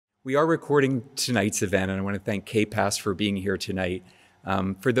We are recording tonight's event, and I want to thank KPAS for being here tonight.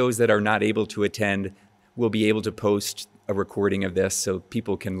 For those that are not able to attend, we'll be able to post a recording of this so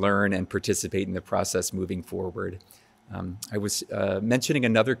people can learn and participate in the process moving forward. I was mentioning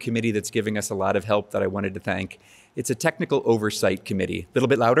another committee that's giving us a lot of help that I wanted to thank. It's a technical oversight committee. A little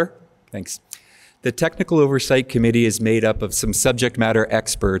bit louder? Thanks. The technical oversight committee is made up of some subject matter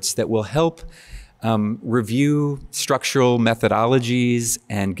experts that will help review structural methodologies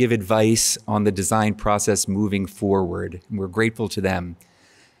and give advice on the design process moving forward. And we're grateful to them.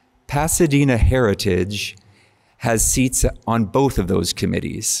 Pasadena Heritage has seats on both of those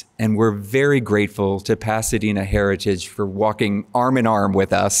committees, and we're very grateful to Pasadena Heritage for walking arm in arm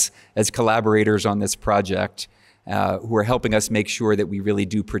with us as collaborators on this project, who are helping us make sure that we really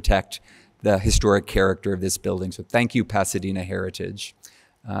do protect the historic character of this building. So thank you, Pasadena Heritage.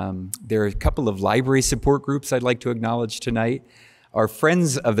 There are a couple of library support groups I'd like to acknowledge tonight. Our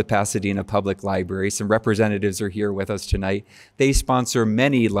friends of the Pasadena Public Library, some representatives are here with us tonight. They sponsor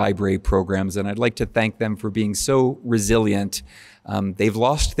many library programs, and I'd like to thank them for being so resilient. They've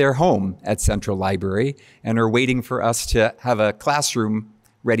lost their home at Central Library and are waiting for us to have a classroom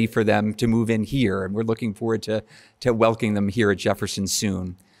ready for them to move in here, and we're looking forward to welcoming them here at Jefferson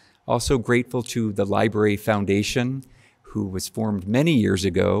soon. Also grateful to the Library Foundation, who was formed many years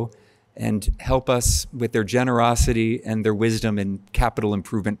ago, and help us with their generosity and their wisdom in capital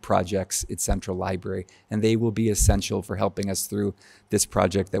improvement projects at Central Library. And they will be essential for helping us through this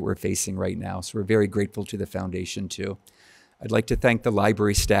project that we're facing right now. So we're very grateful to the foundation too. I'd like to thank the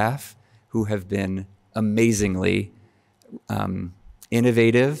library staff who have been amazingly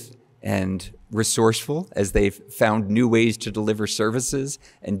innovative and resourceful as they've found new ways to deliver services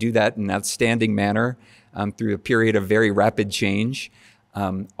and do that in an outstanding manner through a period of very rapid change.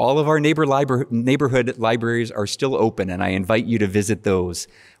 All of our neighborhood libraries are still open, and I invite you to visit those.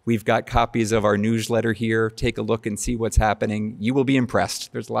 We've got copies of our newsletter here. Take a look and see what's happening. You will be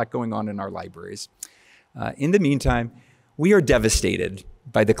impressed. There's a lot going on in our libraries. In the meantime, we are devastated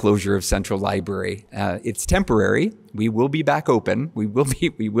by the closure of Central Library. It's temporary. We will be back open. We will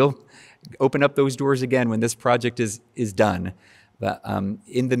open up those doors again when this project is done. But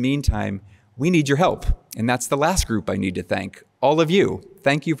in the meantime, we need your help. And that's the last group I need to thank. All of you,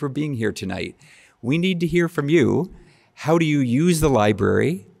 thank you for being here tonight. We need to hear from you. How do you use the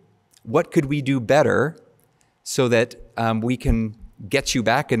library? What could we do better so that we can get you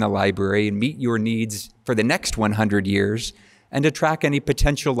back in the library and meet your needs for the next 100 years and attract any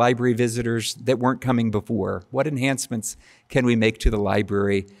potential library visitors that weren't coming before? What enhancements can we make to the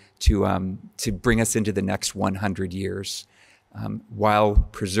library to bring us into the next 100 years while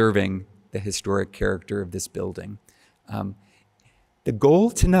preserving the historic character of this building? The goal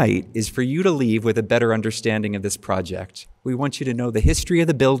tonight is for you to leave with a better understanding of this project. We want you to know the history of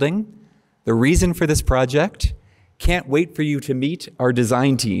the building, the reason for this project. Can't wait for you to meet our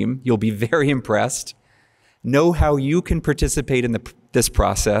design team. You'll be very impressed. Know how you can participate in this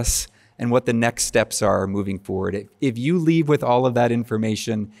process and what the next steps are moving forward. If you leave with all of that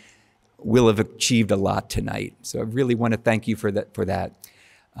information, we'll have achieved a lot tonight. So I really want to thank you for that.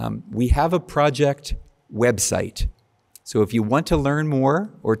 We have a project website. So if you want to learn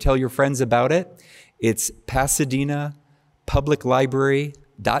more or tell your friends about it, it's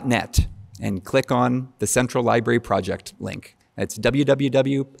pasadenapubliclibrary.net and click on the Central Library Project link. That's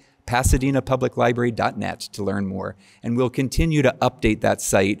www.pasadenapubliclibrary.net to learn more. And we'll continue to update that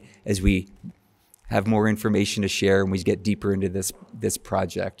site as we have more information to share and we get deeper into this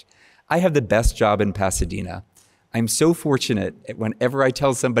project. I have the best job in Pasadena. I'm so fortunate whenever I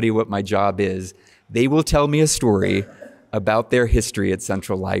tell somebody what my job is, they will tell me a story about their history at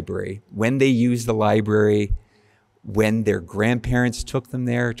Central Library, when they used the library, when their grandparents took them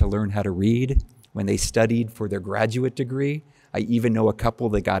there to learn how to read, when they studied for their graduate degree. I even know a couple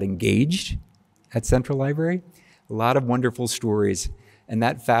that got engaged at Central Library. A lot of wonderful stories. And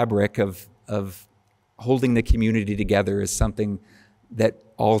that fabric of holding the community together is something that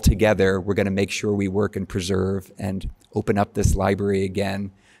all together we're going to make sure we work and preserve and open up this library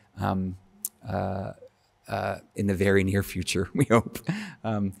again in the very near future, we hope.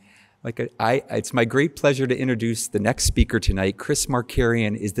 It's my great pleasure to introduce the next speaker tonight. Chris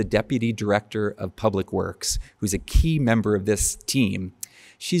Markarian is the Deputy Director of Public Works, who's a key member of this team.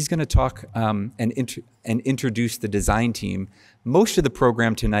 She's going to talk and introduce the design team. Most of the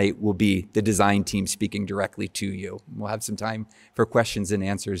program tonight will be the design team speaking directly to you. We'll have some time for questions and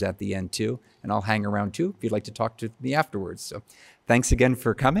answers at the end too, and I'll hang around too if you'd like to talk to me afterwards. So thanks again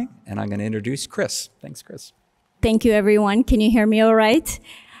for coming, and I'm going to introduce Chris. Thanks, Chris. Thank you, everyone. Can you hear me all right?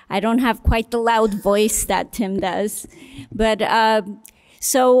 I don't have quite the loud voice that Tim does, but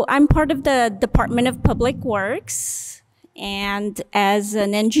So I'm part of the Department of Public Works, and as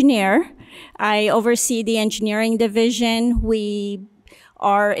an engineer, I oversee the engineering division. We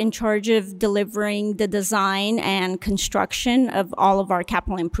are in charge of delivering the design and construction of all of our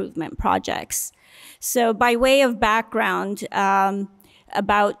capital improvement projects. So by way of background,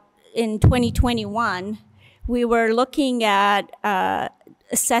 about in 2021, we were looking at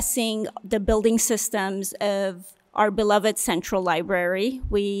assessing the building systems of our beloved Central Library.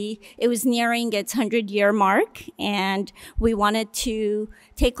 It was nearing its 100-year mark, and we wanted to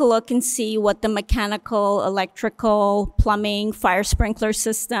take a look and see what the mechanical, electrical, plumbing, fire sprinkler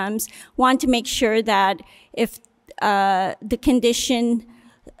systems, wanted to make sure that if the condition,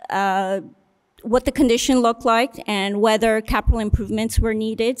 what the condition looked like and whether capital improvements were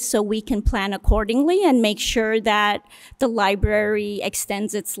needed so we can plan accordingly and make sure that the library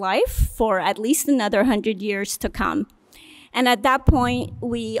extends its life for at least another 100 years to come. And at that point,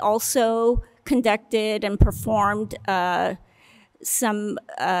 we also conducted and performed some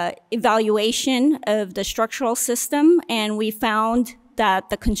evaluation of the structural system, and we found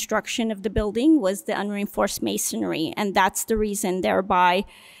that the construction of the building was the unreinforced masonry, and that's the reason thereby,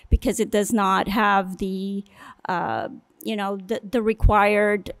 because it does not have the, the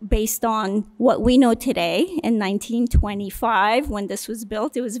required, based on what we know today. In 1925, when this was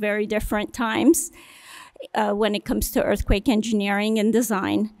built, it was very different times when it comes to earthquake engineering and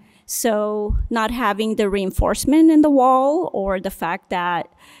design. So not having the reinforcement in the wall, or the fact that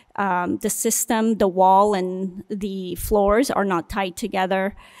the system, the wall and the floors are not tied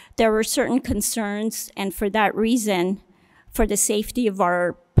together, there were certain concerns, and for that reason, for the safety of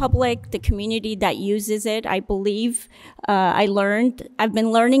our public, the community that uses it, I believe I've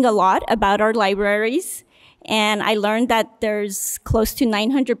been learning a lot about our libraries, and I learned that there's close to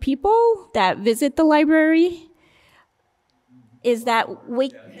 900 people that visit the library. Is that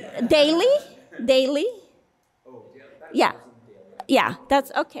daily? Daily? Yeah. Yeah,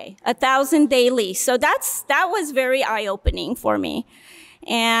 that's okay. 1,000 daily. So that was very eye-opening for me.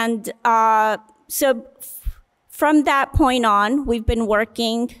 And so from that point on, we've been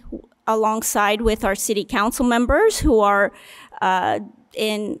working alongside with our city council members who are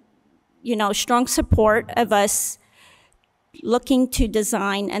in strong support of us looking to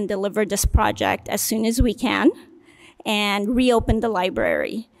design and deliver this project as soon as we can and reopen the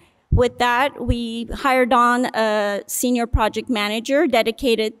library. With that, we hired on a senior project manager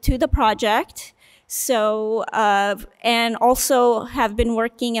dedicated to the project. So, and also have been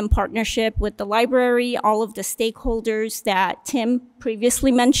working in partnership with the library, all of the stakeholders that Tim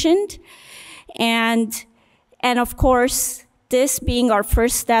previously mentioned. And of course, this being our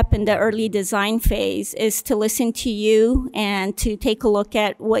first step in the early design phase is to listen to you and to take a look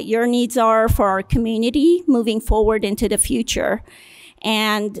at what your needs are for our community moving forward into the future.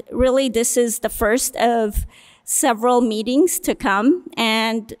 And really, this is the first of several meetings to come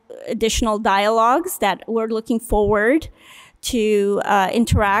and additional dialogues that we're looking forward to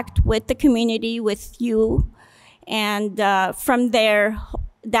interact with the community, with you. And from there,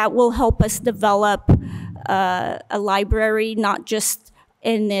 that will help us develop a library, not just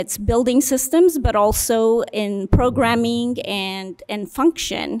in its building systems, but also in programming and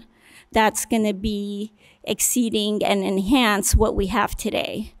function that's going to be exceeding and enhance what we have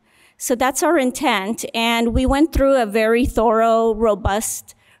today. So that's our intent, and we went through a very thorough,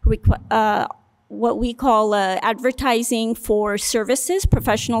 robust, what we call advertising for services,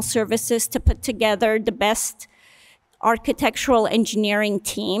 professional services, to put together the best architectural engineering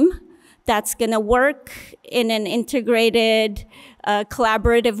team that's going to work in an integrated,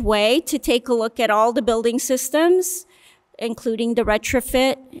 collaborative way to take a look at all the building systems, including the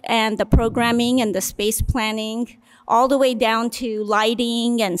retrofit and the programming and the space planning, all the way down to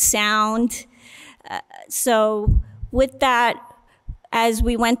lighting and sound. So with that, as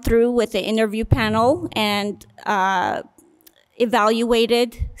we went through with the interview panel and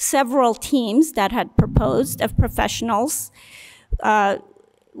evaluated several teams that had proposed of professionals,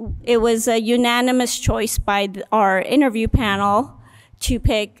 it was a unanimous choice by our interview panel to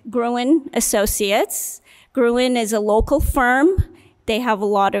pick Gruen and Associates. Gruen is a local firm. They have a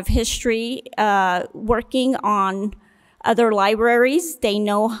lot of history working on other libraries. They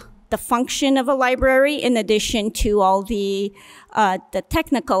know the function of a library in addition to all the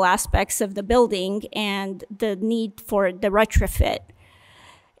technical aspects of the building and the need for the retrofit.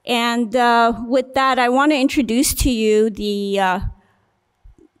 And with that, I want to introduce to you the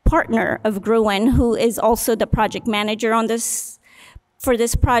partner of Gruen, who is also the project manager on this for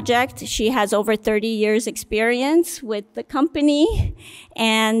this project. She has over 30 years experience with the company,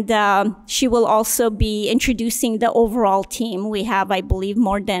 and she will also be introducing the overall team. We have, I believe,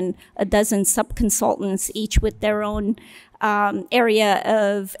 more than a dozen sub-consultants, each with their own area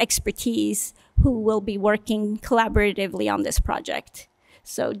of expertise, who will be working collaboratively on this project.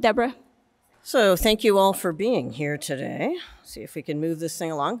 So, Deborah. So thank you all for being here today. See if we can move this thing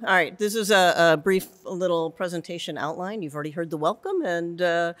along. All right, this is a brief little presentation outline. You've already heard the welcome, and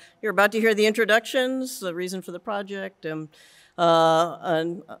you're about to hear the introductions, the reason for the project, a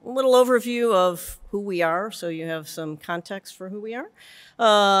little overview of who we are, so you have some context for who we are.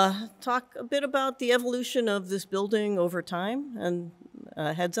 Talk a bit about the evolution of this building over time, and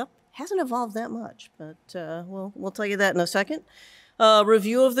heads up, hasn't evolved that much, but we'll tell you that in a second.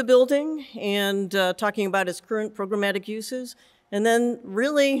 Review of the building and talking about its current programmatic uses. And then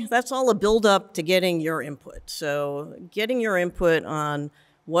really, that's all a build-up to getting your input. So getting your input on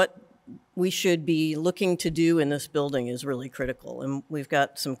what we should be looking to do in this building is really critical. And we've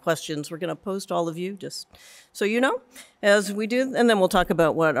got some questions we're going to pose to all of you, just so you know, as we do. And then we'll talk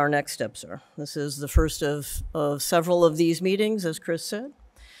about what our next steps are. This is the first of several of these meetings, as Chris said.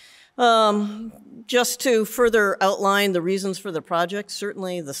 Just to further outline the reasons for the project,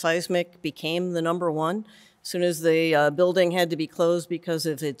 certainly the seismic became the number one. As soon as the building had to be closed because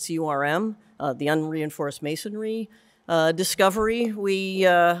of its URM, the unreinforced masonry discovery, we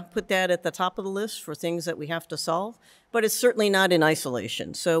put that at the top of the list for things that we have to solve. But it's certainly not in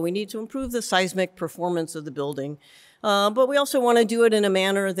isolation. So we need to improve the seismic performance of the building. But we also want to do it in a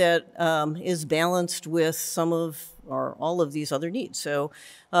manner that is balanced with some of or all of these other needs. So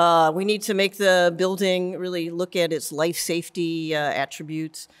we need to make the building really look at its life safety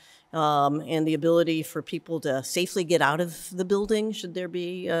attributes and the ability for people to safely get out of the building should there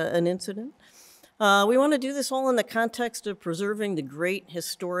be an incident. We want to do this all in the context of preserving the great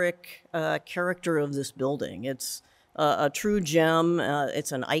historic character of this building. It's a true gem.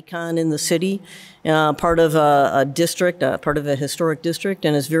 It's an icon in the city, part of a district, part of a historic district,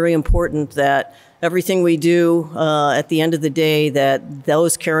 and it's very important that everything we do at the end of the day, that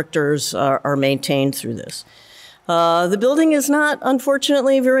those characters are maintained through this. The building is not,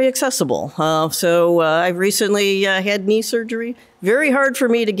 unfortunately, very accessible. So I've recently had knee surgery. Very hard for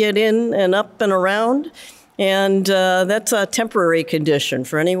me to get in and up and around. And that's a temporary condition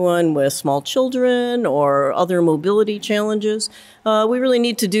for anyone with small children or other mobility challenges. We really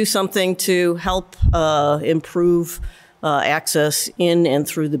need to do something to help improve access in and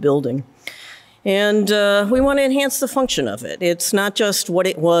through the building. And we want to enhance the function of it. It's not just what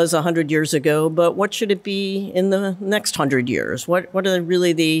it was 100 years ago, but what should it be in the next 100 years? What are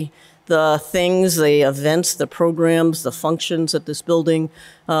really the things, the events, the programs, the functions that this building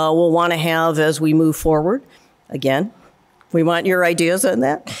will want to have as we move forward? Again, we want your ideas on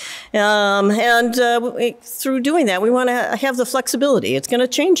that. Through doing that, we want to have the flexibility. It's going to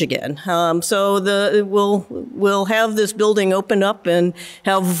change again. So we'll have this building open up and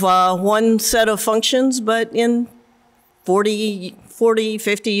have one set of functions, but in 40,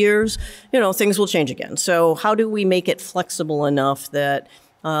 50 years, things will change again. So how do we make it flexible enough that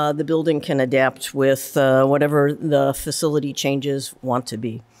the building can adapt with whatever the facility changes want to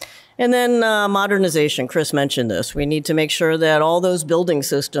be? And then modernization, Chris mentioned this. We need to make sure that all those building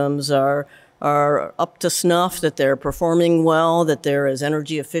systems are up to snuff, that they're performing well, that they're as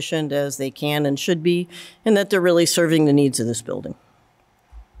energy efficient as they can and should be, and that they're really serving the needs of this building.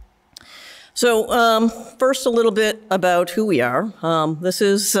 So first, a little bit about who we are. This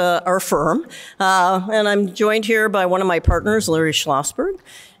is our firm, and I'm joined here by one of my partners, Larry Schlossberg,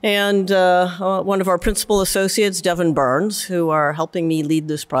 and one of our principal associates, Devin Barnes, who are helping me lead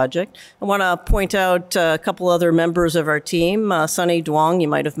this project. I want to point out a couple other members of our team. Sunny Duong, you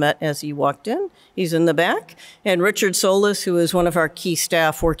might have met as he walked in. He's in the back. And Richard Solis, who is one of our key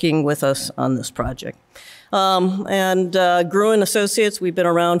staff working with us on this project. Gruen and Associates, we've been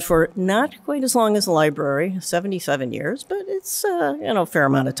around for not quite as long as the library, 77 years, but it's a fair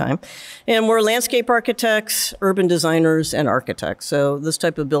amount of time. And we're landscape architects, urban designers, and architects. So this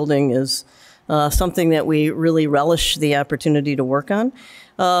type of building is something that we really relish the opportunity to work on.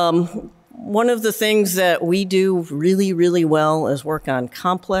 One of the things that we do really, really well is work on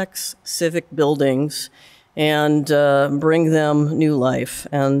complex civic buildings and bring them new life.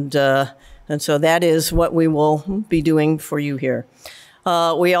 And so that is what we will be doing for you here.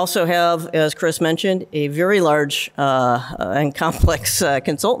 We also have, as Chris mentioned, a very large and complex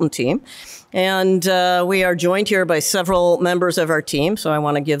consultant team. And we are joined here by several members of our team, so I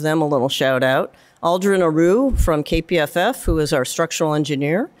want to give them a little shout out. Aldrin Aru from KPFF, who is our structural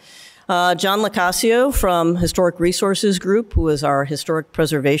engineer. John Locascio from Historic Resources Group, who is our historic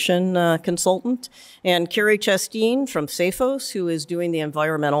preservation consultant, and Carrie Chasteen from SAFOS, who is doing the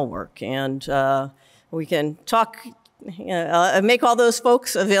environmental work. And we can talk, make all those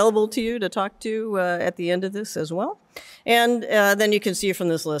folks available to you to talk to at the end of this as well. And then you can see from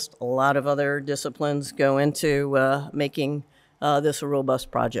this list, a lot of other disciplines go into making this a robust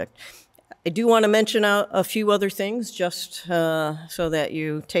project. I do want to mention a few other things just so that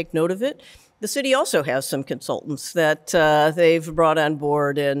you take note of it. The city also has some consultants that they've brought on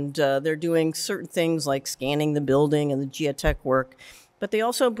board, and they're doing certain things like scanning the building and the geotech work. But they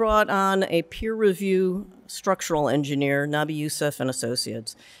also brought on a peer review structural engineer, Nabi Youssef and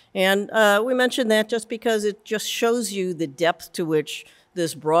Associates. And we mentioned that just because it just shows you the depth to which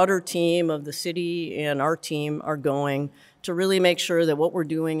this broader team of the city and our team are going to really make sure that what we're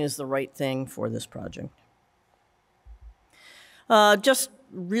doing is the right thing for this project. Just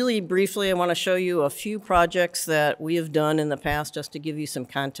really briefly, I want to show you a few projects that we have done in the past just to give you some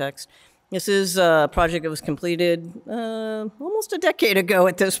context. This is a project that was completed almost a decade ago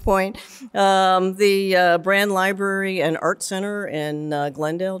at this point. The Brand Library and Art Center in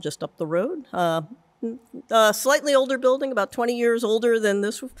Glendale, just up the road. A slightly older building, about 20 years older than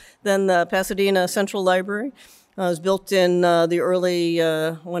the Pasadena Central Library. It was built in the early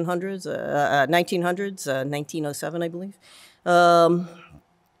 1900s, 1907, I believe.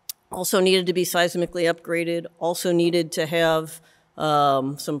 Also needed to be seismically upgraded, also needed to have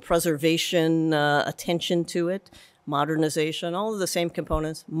some preservation attention to it, modernization, all of the same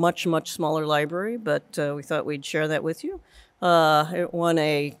components, much, much smaller library, but we thought we'd share that with you. It won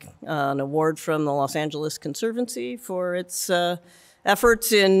an award from the Los Angeles Conservancy for its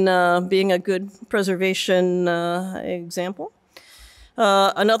efforts in being a good preservation example.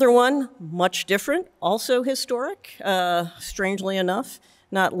 Another one, much different, also historic, strangely enough,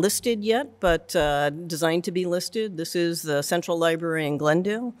 not listed yet, but designed to be listed. This is the Central Library in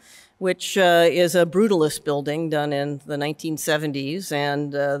Glendale, which is a brutalist building done in the 1970s,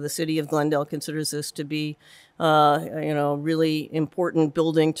 and the city of Glendale considers this to be really important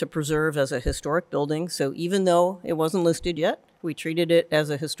building to preserve as a historic building. So even though it wasn't listed yet, we treated it as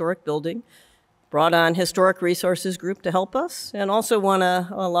a historic building, brought on Historic Resources Group to help us, and also won a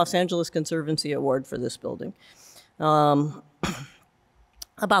Los Angeles Conservancy Award for this building.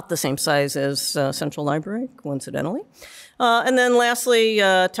 About the same size as Central Library, coincidentally. And then lastly,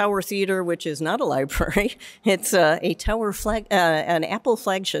 Tower Theater, which is not a library. It's a Tower an Apple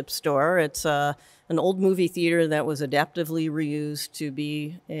flagship store. It's an old movie theater that was adaptively reused to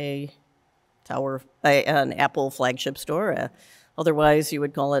be an Apple flagship store. Otherwise, you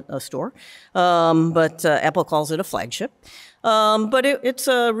would call it a store. But Apple calls it a flagship. But it's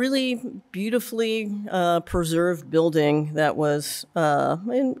a really beautifully preserved building that was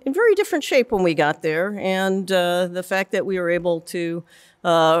in very different shape when we got there. And the fact that we were able to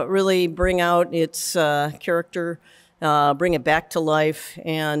really bring out its character, bring it back to life,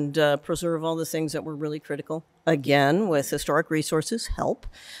 and preserve all the things that were really critical. Again, with Historic Resources help,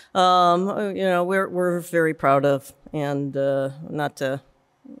 we're very proud of, and not to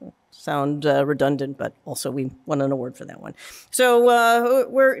sound redundant, but also we won an award for that one. So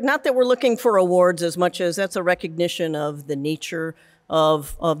we're not that we're looking for awards as much as that's a recognition of the nature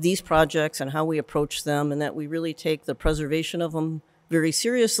of these projects and how we approach them, and that we really take the preservation of them very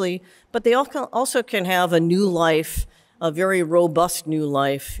seriously, but they also can have a new life, a very robust new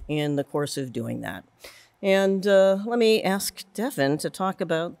life in the course of doing that. And let me ask Devin to talk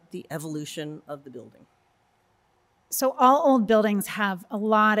about the evolution of the building. So all old buildings have a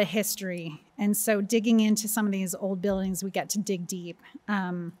lot of history. And so digging into some of these old buildings, we get to dig deep.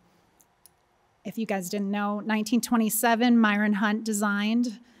 If you guys didn't know, 1927, Myron Hunt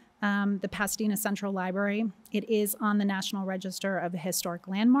designed the Pasadena Central Library. It is on the National Register of Historic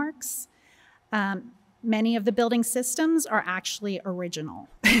Landmarks. Many of the building systems are actually original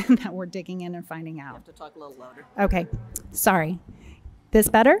that we're digging in and finding out. You have to talk a little louder. Okay, sorry. This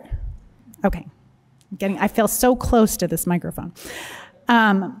better? Okay. I feel so close to this microphone.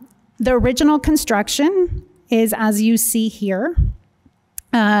 The original construction is as you see here.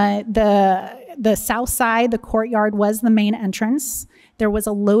 The south side, the courtyard, was the main entrance. There was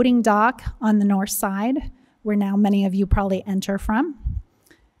a loading dock on the north side, where now many of you probably enter from.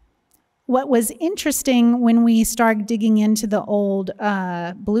 What was interesting when we started digging into the old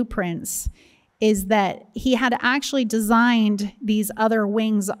blueprints is that he had actually designed these other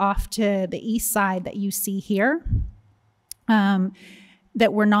wings off to the east side that you see here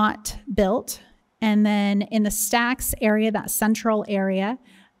that were not built. And then in the stacks area, that central area,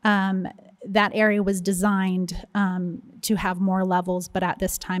 that area was designed to have more levels, but at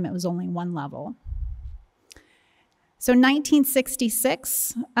this time it was only one level. So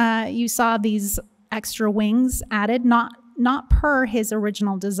 1966, you saw these extra wings added, not per his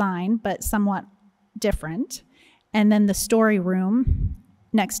original design, but somewhat different. And then the story room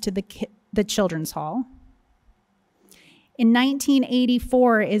next to the children's hall. In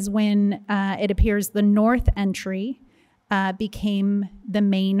 1984 is when it appears the north entry became the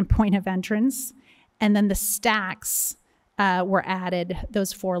main point of entrance, and then the stacks were added,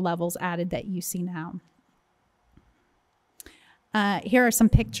 those 4 levels added that you see now. Here are some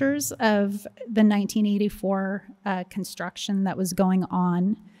pictures of the 1984 construction that was going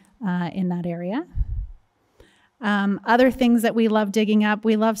on in that area. Other things that we love digging up,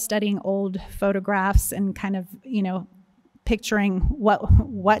 we love studying old photographs and kind of, picturing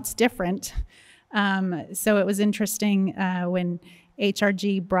what's different. So it was interesting when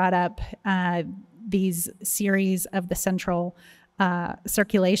HRG brought up these series of the central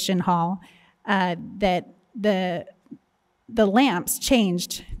circulation hall that the lamps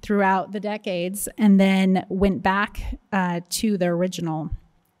changed throughout the decades and then went back to the original,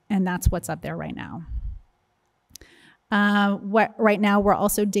 and that's what's up there right now. Right now we're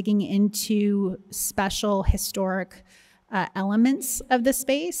also digging into special historic elements of the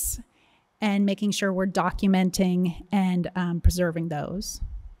space and making sure we're documenting and preserving those.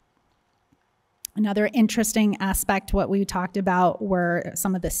 Another interesting aspect, what we talked about, were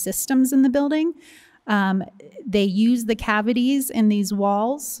some of the systems in the building. They use the cavities in these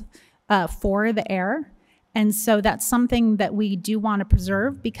walls for the air. And so that's something that we do want to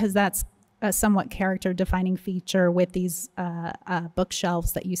preserve because that's a somewhat character-defining feature with these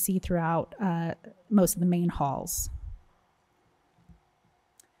bookshelves that you see throughout most of the main halls.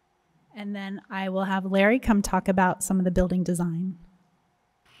 And then I will have Larry come talk about some of the building design.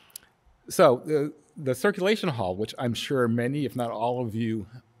 So the circulation hall, which I'm sure many, if not all of you,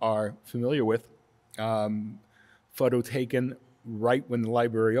 are familiar with, photo taken right when the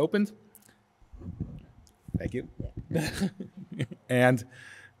library opened. Thank you. And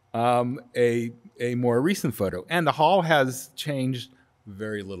a more recent photo. And the hall has changed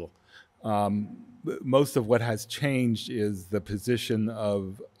very little. Most of what has changed is the position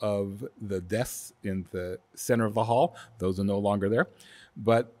of the desks in the center of the hall. Those are no longer there.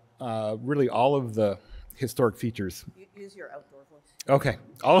 But really all of the historic features. Use your outdoor voice. Okay.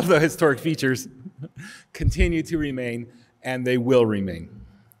 All of the historic features continue to remain, and they will remain.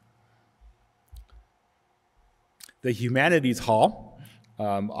 The Humanities Hall,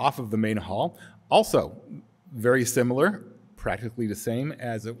 off of the main hall, also very similar, practically the same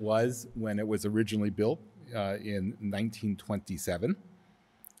as it was when it was originally built in 1927.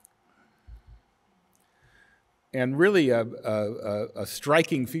 And really a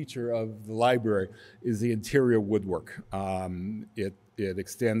striking feature of the library is the interior woodwork. It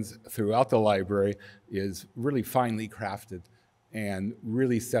extends throughout the library, is really finely crafted, and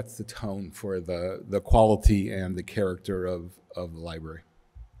really sets the tone for the quality and the character of the library.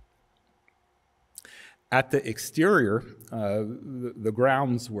 At the exterior, the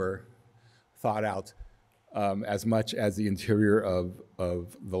grounds were thought out as much as the interior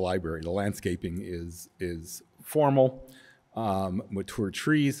of the library. The landscaping is formal, mature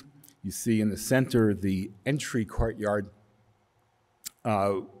trees. You see in the center the entry courtyard,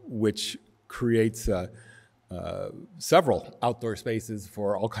 which creates several outdoor spaces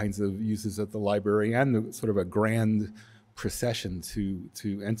for all kinds of uses at the library, and sort of a grand procession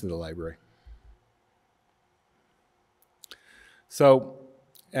to enter the library. So,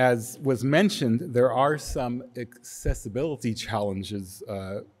 as was mentioned, there are some accessibility challenges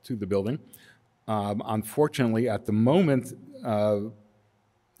to the building. Unfortunately, at the moment,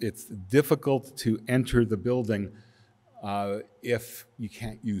 it's difficult to enter the building if you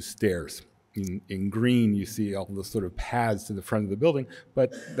can't use stairs. In green, you see all the sort of paths to the front of the building,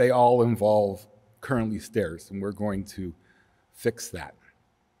 but they all involve currently stairs, and we're going to fix that.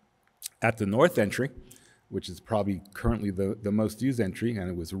 At the north entry, which is probably currently the most used entry, and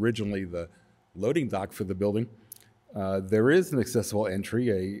it was originally the loading dock for the building, there is an accessible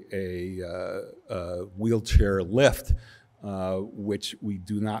entry, a wheelchair lift, which we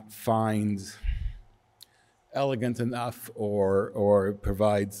do not find elegant enough or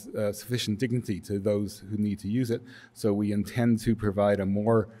provides sufficient dignity to those who need to use it. So we intend to provide a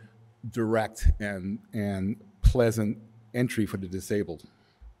more direct and pleasant entry for the disabled.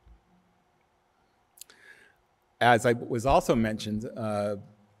 As I was also mentioned,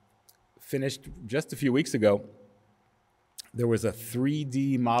 finished just a few weeks ago, there was a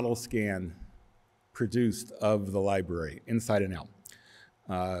 3D model scan produced of the library, inside and out,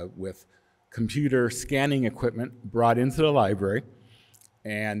 with computer scanning equipment brought into the library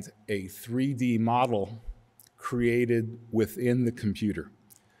and a 3D model created within the computer.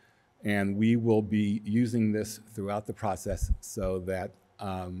 And we will be using this throughout the process so that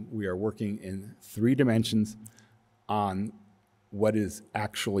we are working in 3 dimensions on what is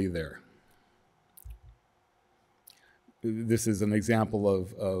actually there. This is an example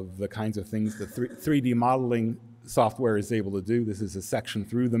of the kinds of things the 3D modeling software is able to do. This is a section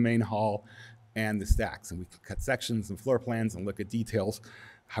through the main hall and the stacks. And we can cut sections and floor plans and look at details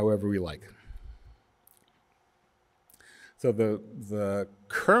however we like. So the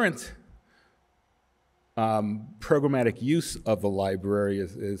current programmatic use of the library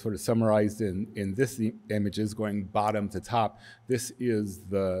is sort of summarized in this images going bottom to top. This is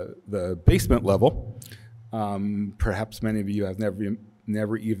the basement level. Perhaps many of you have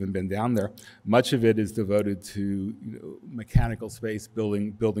never even been down there. Much of it is devoted to mechanical space,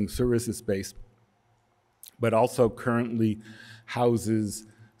 building services space, but also currently houses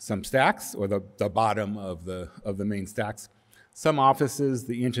some stacks, or the bottom of the main stacks. Some offices,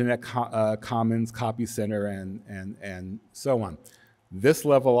 the internet commons, copy center, and so on. This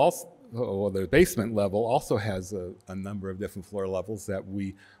level also, or the basement level, also has a number of different floor levels that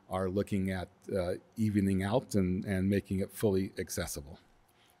we are looking at evening out and making it fully accessible.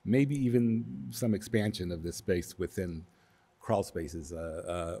 Maybe even some expansion of this space within crawl spaces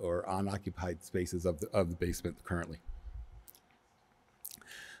or unoccupied spaces of the basement currently.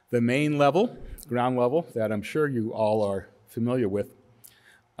 The main level, ground level, that I'm sure you all are familiar with,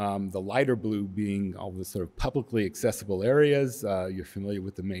 the lighter blue being all the sort of publicly accessible areas. You're familiar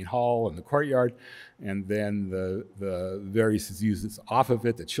with the main hall and the courtyard, and then the various uses off of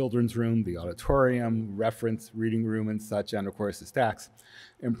it, the children's room, the auditorium, reference, reading room, and such, and of course the stacks.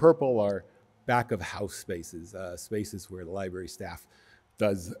 In purple are back of house spaces, spaces where the library staff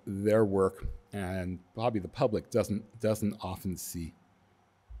does their work and probably the public doesn't often see.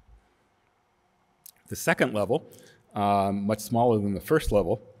 The second level, much smaller than the first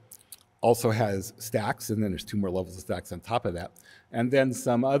level, also has stacks, and then there's 2 more levels of stacks on top of that. And then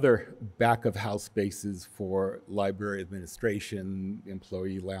some other back of house spaces for library administration,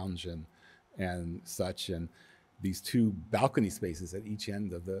 employee lounge, and such. And these 2 balcony spaces at each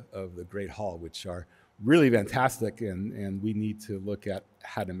end of the Great Hall, which are really fantastic, and we need to look at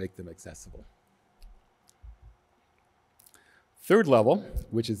how to make them accessible. Third level,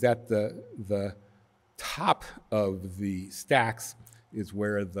 which is at the top of the stacks, is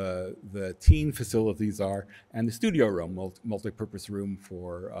where the teen facilities are, and the studio room, multi-purpose room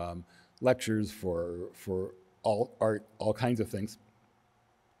for lectures, for all art, all kinds of things.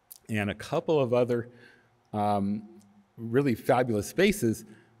 And a couple of other really fabulous spaces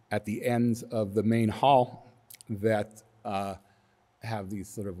at the ends of the main hall that have these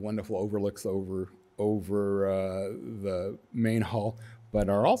sort of wonderful overlooks over the main hall, but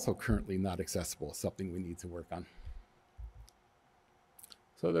are also currently not accessible, something we need to work on.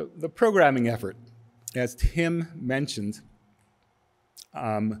 So the programming effort, as Tim mentioned,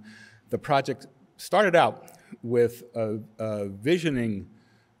 the project started out with a visioning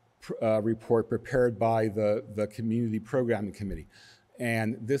report prepared by the Community Programming Committee.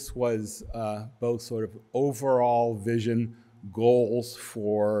 And this was both sort of overall vision goals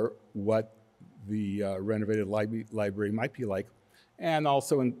for what the renovated library might be like, and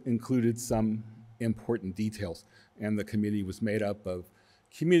also included some important details. And the committee was made up of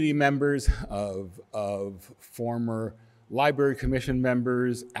community members, of former library commission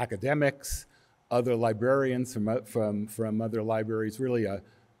members, academics, other librarians from other libraries, really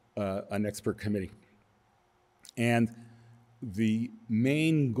an expert committee. And the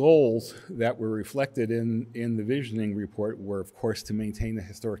main goals that were reflected in the visioning report were, of course, to maintain the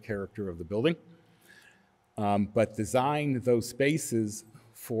historic character of the building, but design those spaces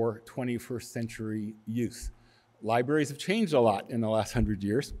for 21st century use. Libraries have changed a lot in the last 100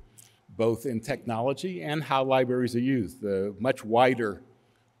 years, both in technology and how libraries are used. The much wider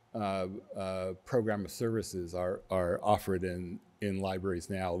program of services are offered in libraries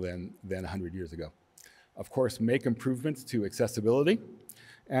now than 100 years ago. Of course, make improvements to accessibility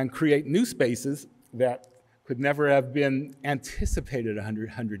and create new spaces that could never have been anticipated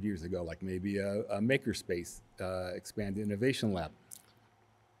 100 years ago, like maybe a makerspace, expanded innovation lab.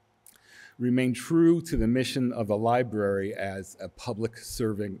 Remain true to the mission of the library as a public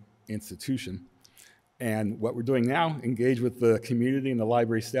serving institution. And what we're doing now, engage with the community and the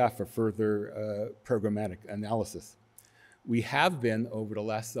library staff for further programmatic analysis. We have been, over the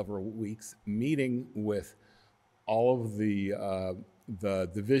last several weeks, meeting with all of the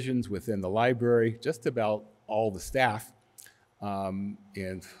divisions within the library, just about all the staff, and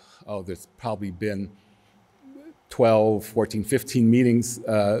there's probably been 12, 14, 15 meetings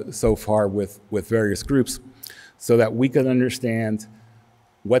so far with various groups, so that we can understand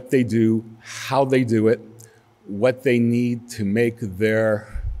what they do, how they do it, what they need to make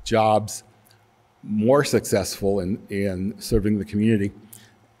their jobs more successful in serving the community,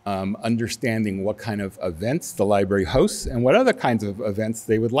 understanding what kind of events the library hosts and what other kinds of events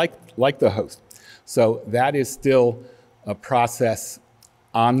they would like to host. So that is still a process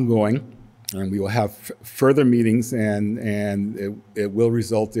ongoing, and we will have further meetings, and it will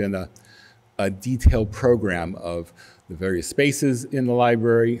result in a detailed program of the various spaces in the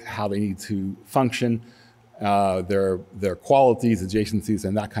library, how they need to function, their qualities, adjacencies,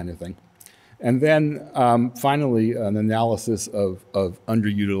 and that kind of thing. And then finally, an analysis of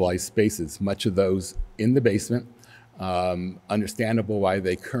underutilized spaces, much of those in the basement. Understandable why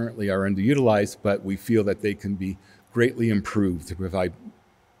they currently are underutilized, but we feel that they can be greatly improved to provide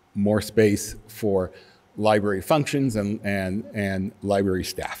more space for library functions and library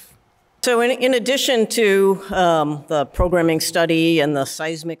staff. So in addition to the programming study and the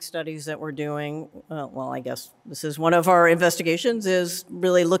seismic studies that we're doing, well, I guess this is one of our investigations, is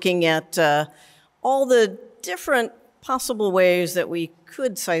really looking at all the different possible ways that we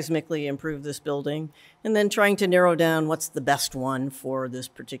could seismically improve this building, and then trying to narrow down what's the best one for this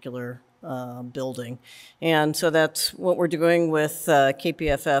particular building. And so that's what we're doing with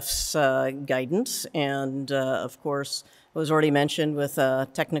KPFF's guidance, and of course, it was already mentioned with a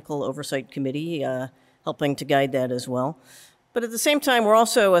technical oversight committee helping to guide that as well. But at the same time, we're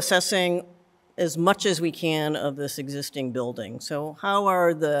also assessing as much as we can of this existing building. So how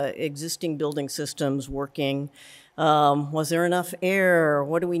are the existing building systems working? Was there enough air?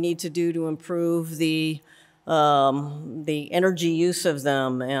 What do we need to do to improve the energy use of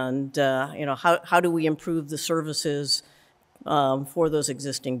them? And how do we improve the services for those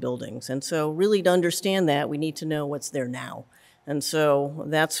existing buildings? And so really to understand that, we need to know what's there now. And so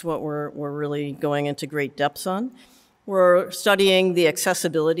that's what we're really going into great depths on. We're studying the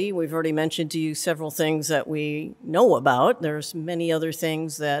accessibility. We've already mentioned to you several things that we know about. There's many other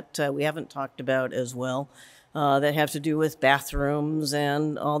things that we haven't talked about as well that have to do with bathrooms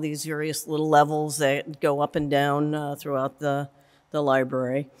and all these various little levels that go up and down throughout the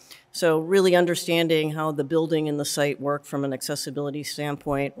library. So really understanding how the building and the site work from an accessibility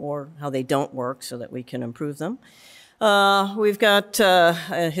standpoint, or how they don't work, so that we can improve them. We've got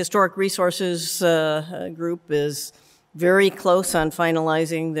a historic resources group is very close on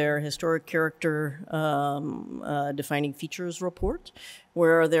finalizing their historic character defining features report,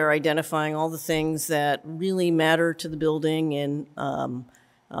 where they're identifying all the things that really matter to the building in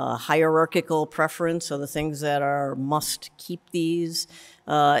hierarchical preference, so the things that are must keep these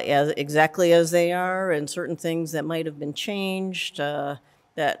exactly as they are, and certain things that might have been changed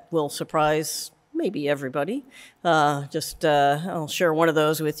that will surprise maybe everybody. I'll share one of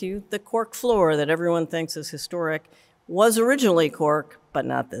those with you. The cork floor that everyone thinks is historic was originally cork, but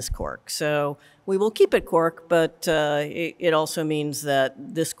not this cork. So we will keep it cork, but it also means that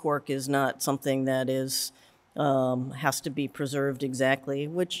this cork is not something that is has to be preserved exactly,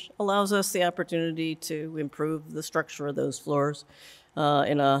 which allows us the opportunity to improve the structure of those floors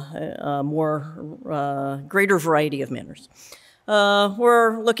in a more greater variety of manners.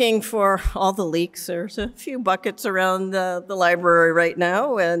 We're looking for all the leaks. There's a few buckets around the library right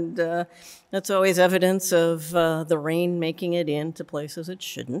now, and that's always evidence of the rain making it into places it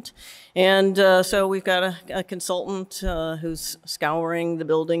shouldn't. And so we've got a consultant who's scouring the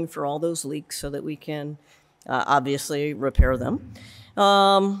building for all those leaks so that we can obviously repair them.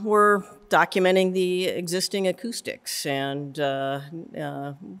 We're documenting the existing acoustics, and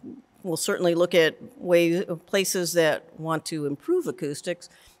we'll certainly look at places that want to improve acoustics.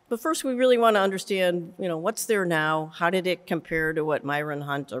 But first, we really want to understand, what's there now? How did it compare to what Myron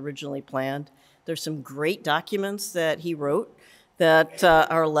Hunt originally planned? There's some great documents that he wrote that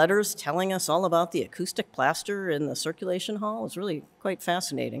are letters telling us all about the acoustic plaster in the circulation hall. It's really quite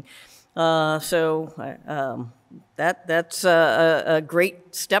fascinating. That's a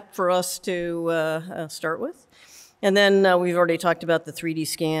great step for us to start with. And then we've already talked about the 3D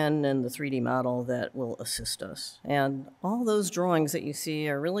scan and the 3D model that will assist us. And all those drawings that you see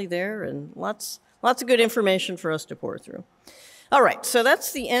are really there, and lots of good information for us to pour through. All right, so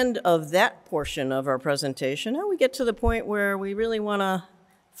that's the end of that portion of our presentation. Now we get to the point where we really want to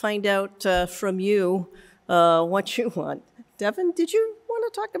find out from you what you want. Devin, did you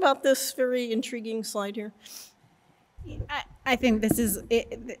want to talk about this very intriguing slide here? I think this is,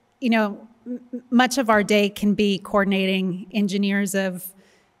 much of our day can be coordinating engineers of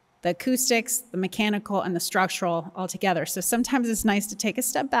the acoustics, the mechanical, and the structural all together. So sometimes it's nice to take a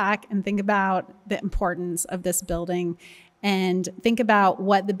step back and think about the importance of this building and think about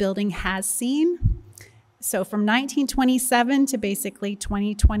what the building has seen. So from 1927 to basically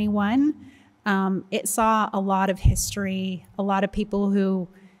 2021, it saw a lot of history. A lot of people who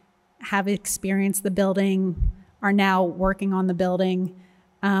have experienced the building are now working on the building.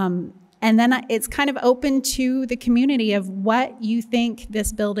 And then it's kind of open to the community of what you think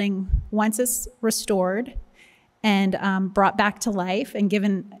this building, once it's restored and brought back to life and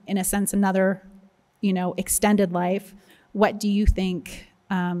given, in a sense, another, extended life, what do you think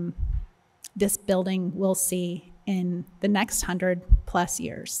this building will see in the next 100+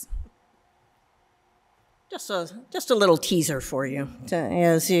 years? Just a little teaser for you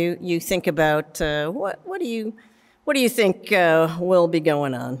as you think about what do you think will be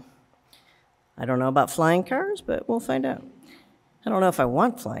going on. I don't know about flying cars, but we'll find out. I don't know if I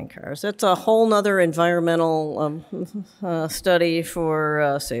want flying cars. That's a whole nother environmental study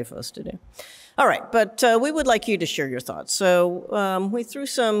for SAFOS to do. All right, but we would like you to share your thoughts. So we threw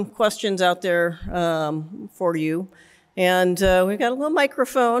some questions out there for you. And we've got a little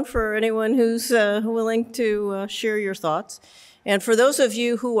microphone for anyone who's willing to share your thoughts. And for those of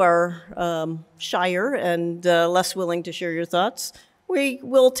you who are shyer and less willing to share your thoughts, we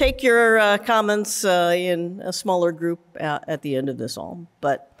will take your comments in a smaller group at the end of this all.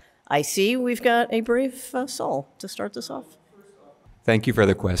 But I see we've got a brave soul to start this off. Thank you for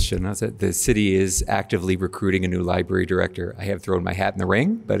the question. The city is actively recruiting a new library director. I have thrown my hat in the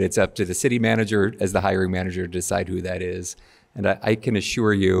ring, but it's up to the city manager as the hiring manager to decide who that is. And I can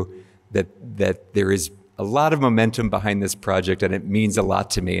assure you that there is a lot of momentum behind this project, and it means a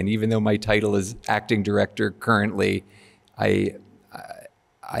lot to me. And even though my title is acting director currently, I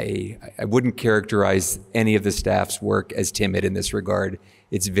wouldn't characterize any of the staff's work as timid in this regard.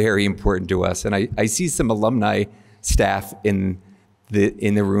 It's very important to us. And I see some alumni staff in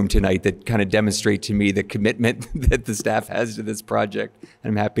the room tonight that kind of demonstrate to me the commitment that the staff has to this project.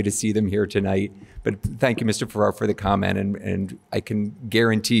 I'm happy to see them here tonight. But thank you, Mr. Farrar, for the comment. And I can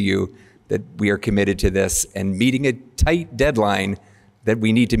guarantee you that we are committed to this and meeting a tight deadline that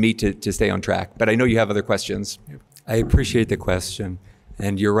we need to meet to stay on track. But I know you have other questions. I appreciate the question.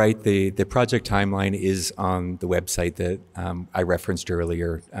 And you're right, the project timeline is on the website that I referenced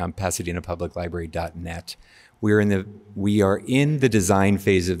earlier, PasadenaPublicLibrary.net. We are in the design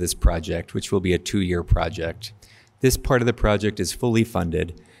phase of this project, which will be a 2-year project. This part of the project is fully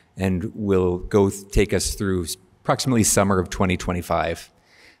funded and will take us through approximately summer of 2025.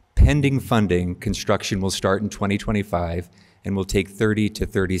 Pending funding, construction will start in 2025 and will take 30 to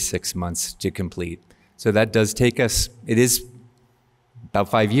 36 months to complete. So that does take us, it is about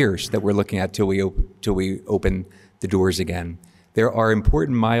 5 years that we're looking at till we open the doors again. There are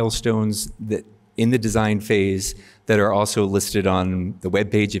important milestones that in the design phase that are also listed on the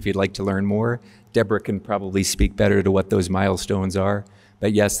webpage if you'd like to learn more. Deborah can probably speak better to what those milestones are.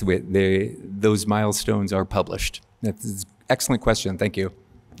 But yes, those milestones are published. That's an excellent question. Thank you.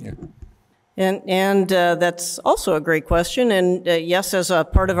 Yeah. And that's also a great question. And yes, as a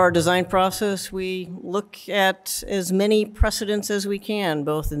part of our design process, we look at as many precedents as we can,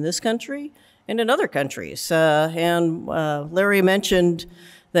 both in this country and in other countries. And Larry mentioned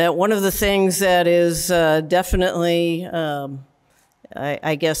that one of the things that is definitely,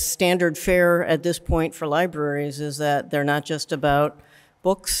 I guess, standard fare at this point for libraries is that they're not just about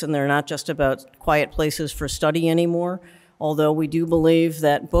books and they're not just about quiet places for study anymore. Although we do believe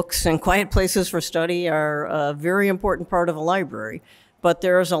that books and quiet places for study are a very important part of a library. But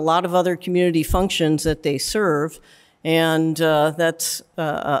there's a lot of other community functions that they serve, and that's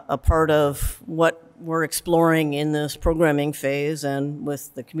a part of what we're exploring in this programming phase and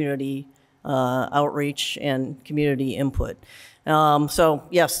with the community outreach and community input. So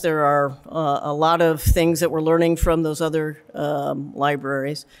yes, there are a lot of things that we're learning from those other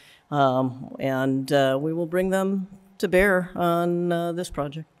libraries, and we will bring them to bear on this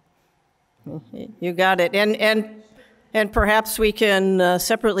project. You got it. And perhaps we can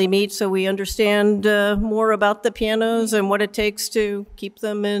separately meet so we understand more about the pianos and what it takes to keep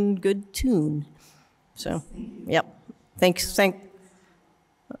them in good tune. So, yep. Thanks.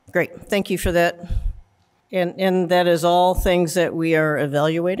 Great. Thank you for that. And that is all things that we are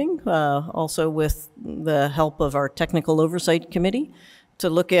evaluating, also with the help of our Technical Oversight Committee, to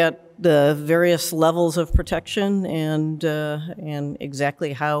look at the various levels of protection and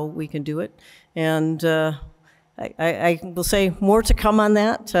exactly how we can do it. And I will say more to come on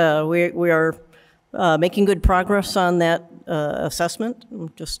that. We are making good progress on that assessment.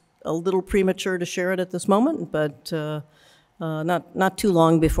 I'm just a little premature to share it at this moment, but not too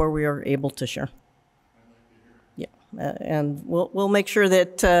long before we are able to share. Yeah, and we'll make sure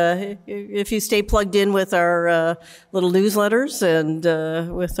that if you stay plugged in with our little newsletters and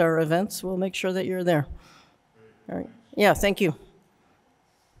with our events, we'll make sure that you're there. All right. Yeah, thank you.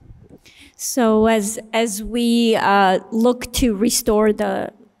 So as we look to restore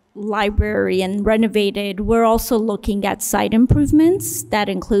the library and renovate it, we're also looking at site improvements. That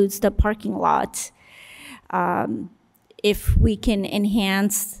includes the parking lot. If we can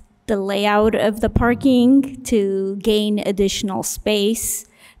enhance the layout of the parking to gain additional space,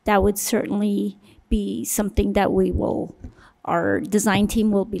 that would certainly be something that our design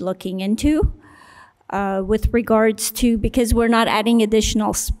team will be looking into. With regards to, because we're not adding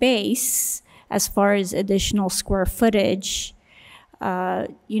additional space as far as additional square footage, from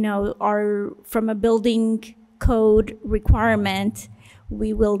a building code requirement,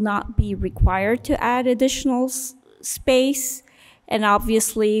 we will not be required to add additional space. And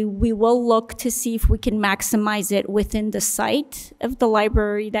obviously, we will look to see if we can maximize it within the site of the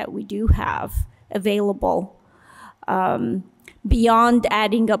library that we do have available. Beyond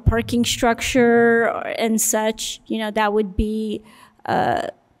adding a parking structure and such, that would be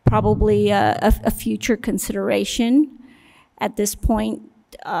probably a future consideration. At this point,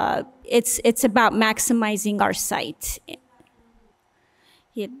 it's about maximizing our site.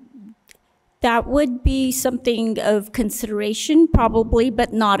 That would be something of consideration, probably,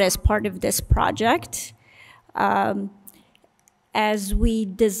 but not as part of this project. As we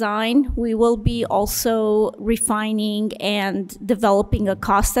design, we will be also refining and developing a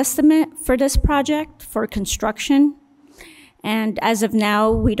cost estimate for this project for construction. And as of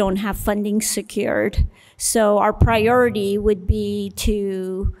now, we don't have funding secured. So our priority would be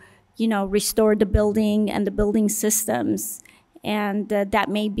to, restore the building and the building systems. And that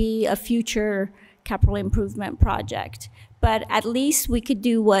may be a future capital improvement project. But at least we could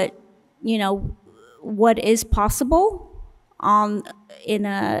do what is possible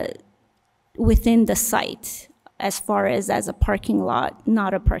within the site as far as a parking lot,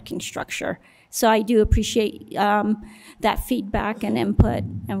 not a parking structure. So I do appreciate that feedback and input,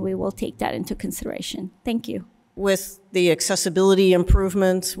 and we will take that into consideration. Thank you. With the accessibility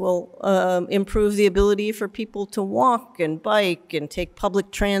improvements, we'll improve the ability for people to walk and bike and take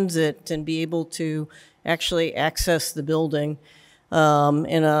public transit and be able to actually access the building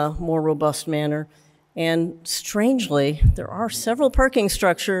in a more robust manner. And strangely, there are several parking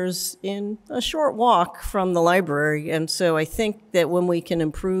structures in a short walk from the library. And so I think that when we can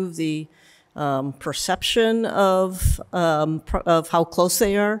improve the perception of how close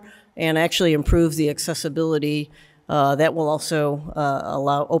they are and actually improve the accessibility, that will also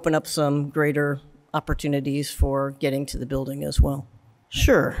open up some greater opportunities for getting to the building as well.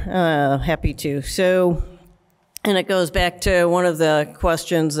 Sure, happy to. So, and it goes back to one of the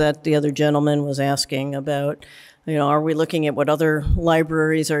questions that the other gentleman was asking about, are we looking at what other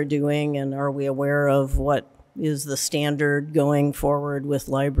libraries are doing, and are we aware of what is the standard going forward with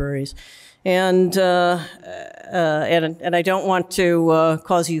libraries? And I don't want to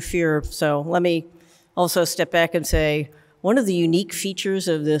cause you fear, so let me also step back and say, one of the unique features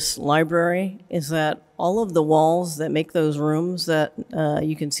of this library is that all of the walls that make those rooms that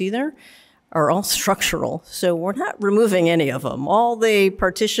you can see there are all structural, so we're not removing any of them. All the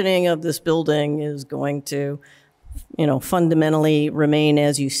partitioning of this building is going to, fundamentally remain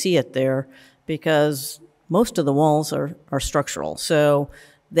as you see it there, because most of the walls are structural. So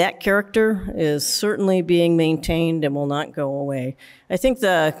that character is certainly being maintained and will not go away. I think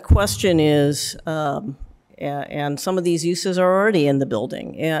the question is, and some of these uses are already in the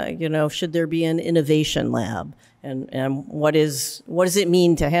building, should there be an innovation lab? And what does it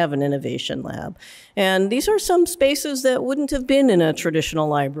mean to have an innovation lab? And these are some spaces that wouldn't have been in a traditional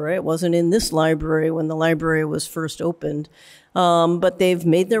library. It wasn't in this library when the library was first opened. But they've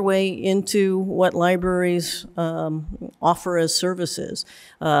made their way into what libraries offer as services.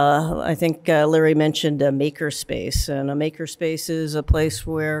 I think Larry mentioned a makerspace, and a makerspace is a place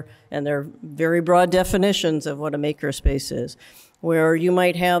where, and there are very broad definitions of what a makerspace is, where you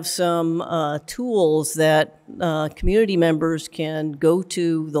might have some tools that community members can go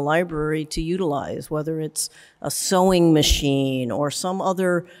to the library to utilize, whether it's a sewing machine or some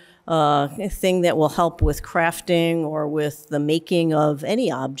other thing that will help with crafting or with the making of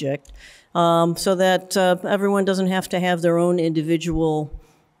any object, so that everyone doesn't have to have their own individual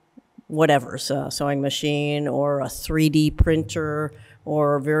whatever, so sewing machine or a 3D printer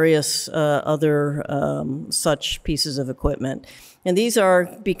or various other such pieces of equipment. And these are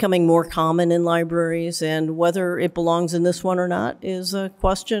becoming more common in libraries, and whether it belongs in this one or not is a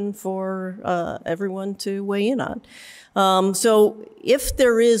question for everyone to weigh in on. So if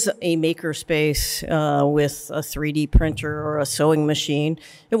there is a makerspace with a 3D printer or a sewing machine,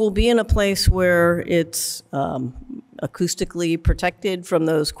 it will be in a place where it's acoustically protected from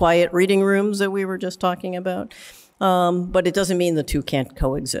those quiet reading rooms that we were just talking about. But it doesn't mean the two can't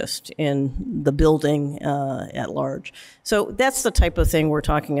coexist in the building at large. So that's the type of thing we're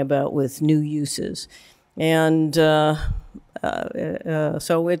talking about with new uses. And so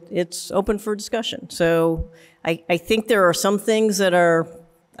it's open for discussion. So I think there are some things that are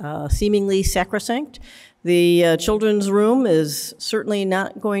seemingly sacrosanct. The children's room is certainly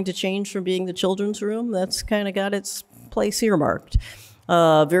not going to change from being the children's room. That's kind of got its place earmarked.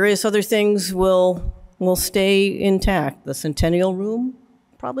 Various other things will stay intact. The Centennial Room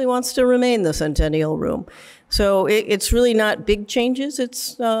probably wants to remain the Centennial Room. So it's really not big changes.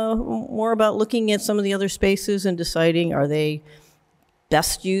 It's more about looking at some of the other spaces and deciding, are they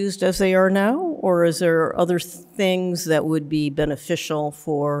best used as they are now, or is there other things that would be beneficial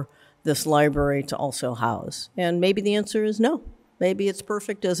for this library to also house? And maybe the answer is no. Maybe it's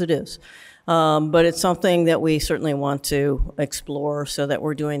perfect as it is. But it's something that we certainly want to explore so that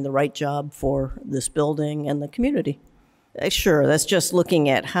we're doing the right job for this building and the community. Sure, that's just looking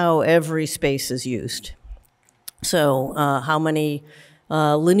at how every space is used. So how many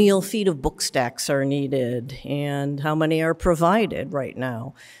lineal feet of book stacks are needed, and how many are provided right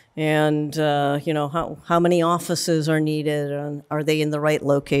now, and how many offices are needed, and are they in the right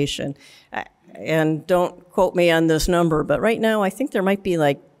location? And don't quote me on this number, but right now I think there might be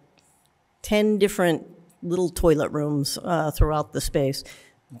like 10 different little toilet rooms throughout the space.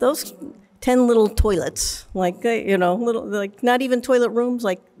 Those 10 little toilets, little, like not even toilet rooms,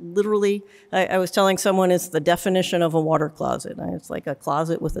 like literally, I was telling someone it's the definition of a water closet. It's like a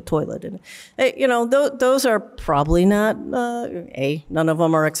closet with a toilet in it. Those are probably not, none of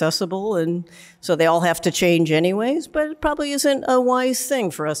them are accessible, and so they all have to change anyways, but it probably isn't a wise thing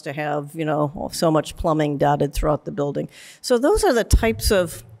for us to have, so much plumbing dotted throughout the building. So those are the types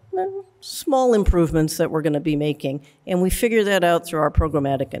of small improvements that we're going to be making, and we figure that out through our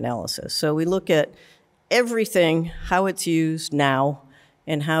programmatic analysis. So we look at everything, how it's used now,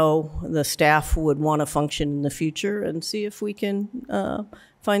 and how the staff would want to function in the future, and see if we can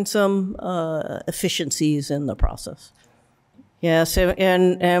find some efficiencies in the process. Yes,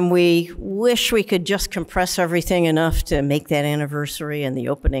 and we wish we could just compress everything enough to make that anniversary and the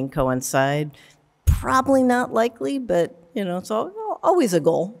opening coincide. Probably not likely, but it's always a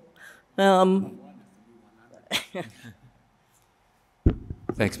goal. Thanks,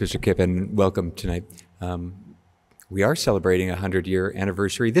 Mr. Kipp, and welcome tonight. We are celebrating a 100-year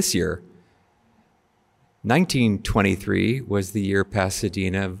anniversary this year. 1923 was the year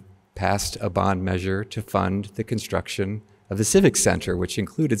Pasadena passed a bond measure to fund the construction of the Civic Center, which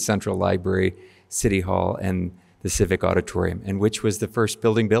included Central Library, City Hall, and the Civic Auditorium. And which was the first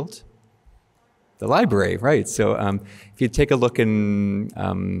building built? The library, right. So if you take a look in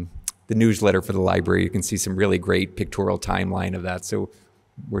the newsletter for the library, you can see some really great pictorial timeline of that. So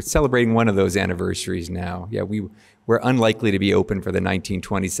we're celebrating one of those anniversaries now. Yeah, we're unlikely to be open for the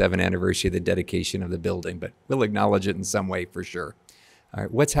 1927 anniversary of the dedication of the building, but we'll acknowledge it in some way for sure. All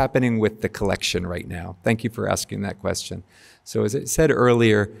right, what's happening with the collection right now? Thank you for asking that question. So as I said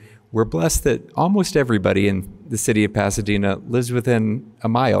earlier, we're blessed that almost everybody in the city of Pasadena lives within a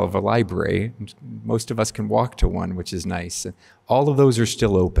mile of a library. Most of us can walk to one, which is nice. All of those are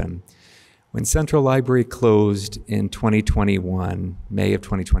still open. When Central Library closed in 2021, May of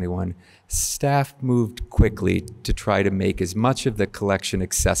 2021, staff moved quickly to try to make as much of the collection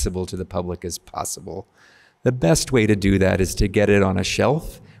accessible to the public as possible. The best way to do that is to get it on a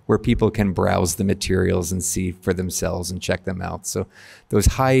shelf where people can browse the materials and see for themselves and check them out. So those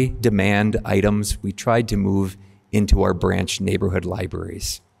high demand items, we tried to move into our branch neighborhood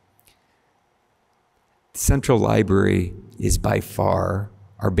libraries. Central Library is by far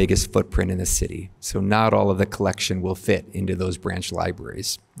our biggest footprint in the city. So not all of the collection will fit into those branch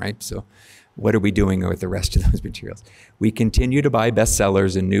libraries, right? So what are we doing with the rest of those materials? We continue to buy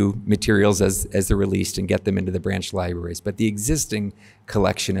bestsellers and new materials as they're released and get them into the branch libraries. But the existing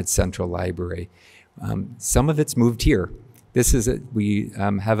collection at Central Library, some of it's moved here. We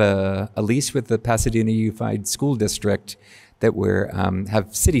have a lease with the Pasadena Unified School District that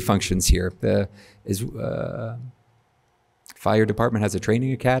have city functions here. Fire department has a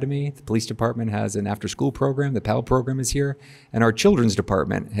training academy. The police department has an after-school program. The PAL program is here. And our children's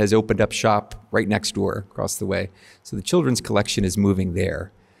department has opened up shop right next door, across the way. So the children's collection is moving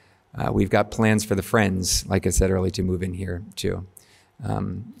there. We've got plans for the Friends, like I said earlier, to move in here too.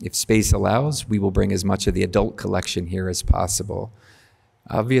 If space allows, we will bring as much of the adult collection here as possible.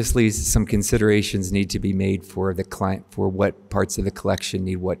 Obviously, some considerations need to be made for for what parts of the collection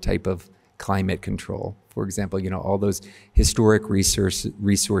need what type of climate control. For example, you know, all those historic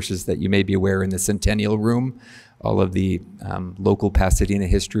resources that you may be aware in the Centennial Room, all of the local Pasadena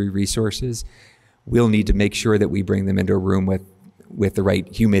history resources, we'll need to make sure that we bring them into a room with the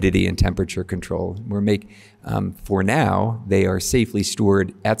right humidity and temperature control. For now, they are safely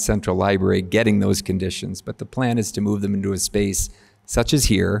stored at Central Library, getting those conditions, but the plan is to move them into a space such as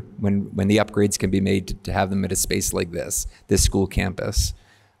here, when the upgrades can be made to have them at a space like this school campus.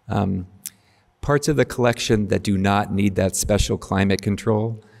 Parts of the collection that do not need that special climate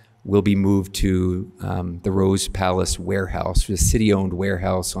control will be moved to the Rose Palace warehouse, the city-owned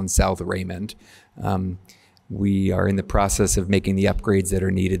warehouse on South Raymond. We are in the process of making the upgrades that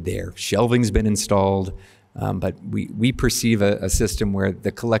are needed there. Shelving's been installed, but we perceive a system where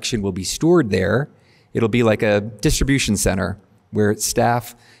the collection will be stored there. It'll be like a distribution center where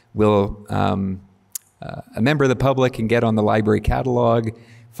staff will, a member of the public can get on the library catalog,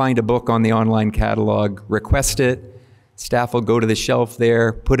 find a book on the online catalog, request it. Staff will go to the shelf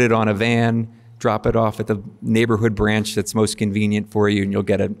there, put it on a van, drop it off at the neighborhood branch that's most convenient for you, and you'll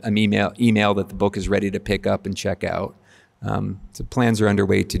get an email that the book is ready to pick up and check out. So plans are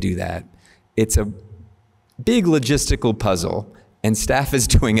underway to do that. It's a big logistical puzzle, and staff is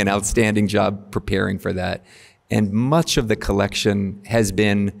doing an outstanding job preparing for that. And much of the collection has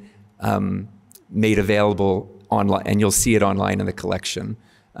been made available online, and you'll see it online in the collection.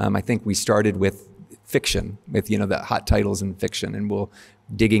 I think we started with fiction, with the hot titles in fiction, and we'll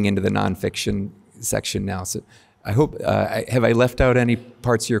digging into the nonfiction section now. So I hope, have I left out any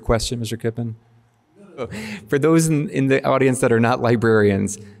parts of your question, Mr. Kippen? No. For those in the audience that are not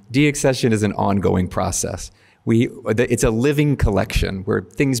librarians, deaccession is an ongoing process. It's a living collection where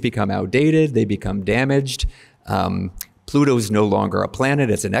things become outdated, they become damaged. Pluto's no longer a planet,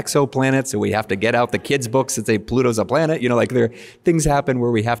 it's an exoplanet, so we have to get out the kids' books and say Pluto's a planet. Things happen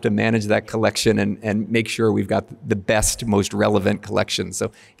where we have to manage that collection and make sure we've got the best, most relevant collection.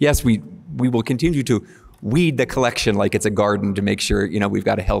 So yes, we will continue to weed the collection like it's a garden to make sure we've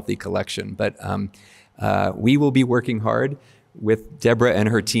got a healthy collection. But we will be working hard with Deborah and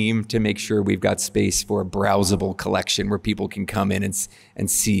her team to make sure we've got space for a browsable collection where people can come in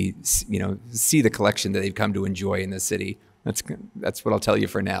and see the collection that they've come to enjoy in the city. That's what I'll tell you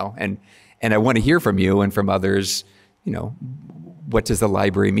for now. And I want to hear from you and from others, what does the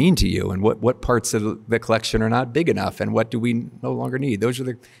library mean to you, and what parts of the collection are not big enough, and what do we no longer need? Those are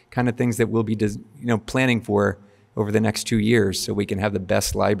the kind of things that we'll be planning for over the next 2 years so we can have the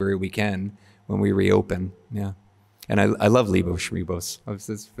best library we can when we reopen. Yeah. And I love Libo Schmibos.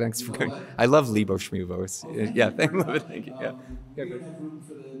 Thanks for coming. I love Libo Schmibos. Yeah, thank you. Yeah. We don't have room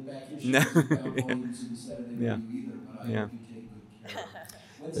for the back issues. No. Volumes in Saturday Yeah. either, but I hope you take good care of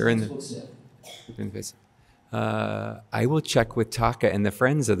it. When's They're in the the- next book set? I will check with Taka and the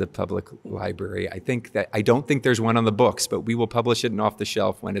Friends of the Public Library. I don't think there's one on the books, but we will publish it and off the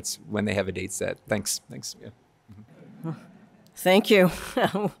shelf when they have a date set. Thanks. Yeah. Thank you.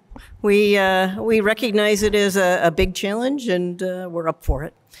 We recognize it as a big challenge, and we're up for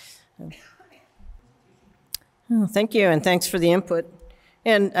it. Thank you, and thanks for the input.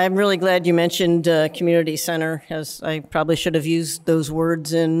 And I'm really glad you mentioned community center, as I probably should have used those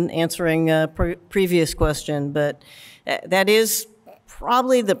words in answering a previous question, but that is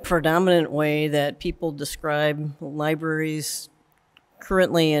probably the predominant way that people describe libraries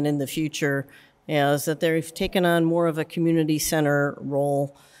currently and in the future, is that they've taken on more of a community center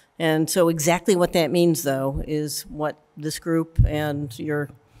role. And so exactly what that means, though, is what this group and your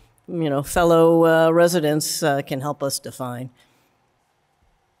fellow residents can help us define.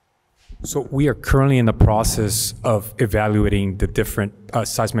 So we are currently in the process of evaluating the different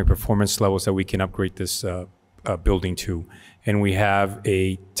seismic performance levels that we can upgrade this building to. And we have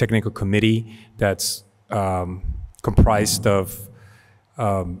a technical committee that's comprised of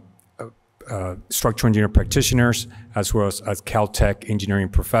structural engineer practitioners, as well as Caltech engineering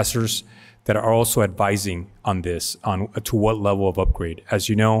professors that are also advising on this, to what level of upgrade. As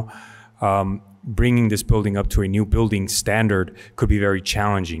you know, bringing this building up to a new building standard could be very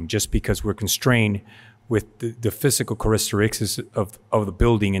challenging, just because we're constrained with the physical characteristics of the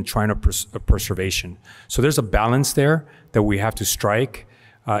building and trying to preservation. So there's a balance there that we have to strike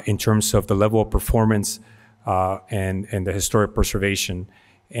in terms of the level of performance and the historic preservation.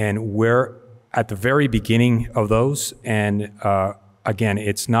 And we're at the very beginning of those. And again,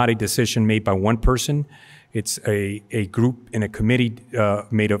 it's not a decision made by one person. It's a group and a committee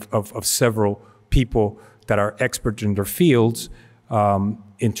made of several people that are experts in their fields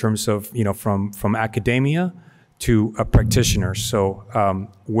in terms of, from academia to practitioners. So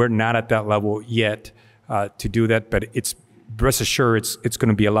we're not at that level yet to do that, but rest assured it's going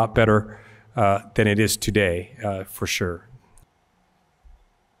to be a lot better than it is today, for sure.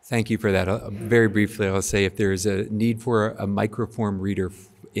 Thank you for that. Very briefly, I'll say if there's a need for a microform reader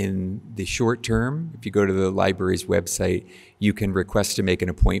in the short term, if you go to the library's website, you can request to make an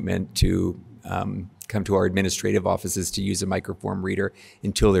appointment to come to our administrative offices to use a microform reader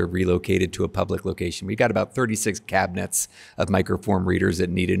until they're relocated to a public location. We've got about 36 cabinets of microform readers that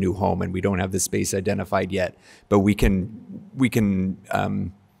need a new home, and we don't have the space identified yet, but we can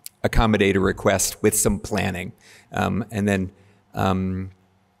accommodate a request with some planning. And then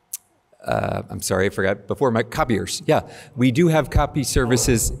I'm sorry, I forgot before, my copiers. Yeah, we do have copy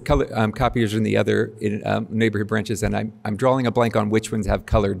services, copiers in the other neighborhood branches, and I'm drawing a blank on which ones have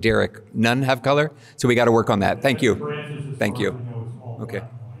color. Derek, none have color? So we got to work on that. Thank you. Thank you. Okay.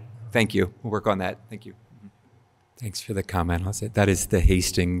 Thank you. We'll work on that. Thank you. Thanks for the comment. I'll say that is the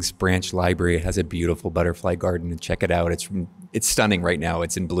Hastings Branch Library. It has a beautiful butterfly garden, and check it out. It's stunning right now.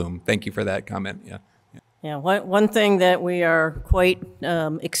 It's in bloom. Thank you for that comment. Yeah. Yeah, one thing that we are quite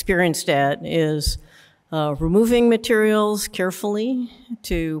experienced at is removing materials carefully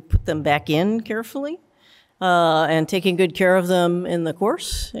to put them back in carefully and taking good care of them in the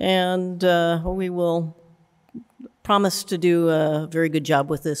course. And we will promise to do a very good job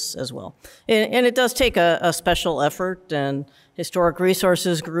with this as well. And it does take a special effort, and Historic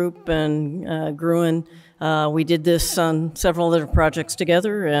Resources Group and Gruen, we did this on several other projects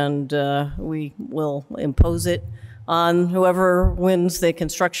together, and we will impose it on whoever wins the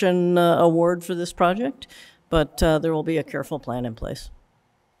construction award for this project, but there will be a careful plan in place.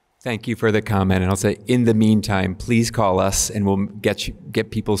 Thank you for the comment, and I'll say, in the meantime, please call us, and we'll get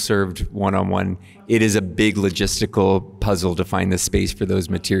people served one-on-one. It is a big logistical puzzle to find the space for those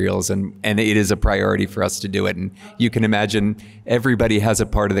materials, and it is a priority for us to do it. And you can imagine everybody has a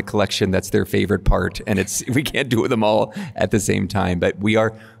part of the collection that's their favorite part, and we can't do them all at the same time. But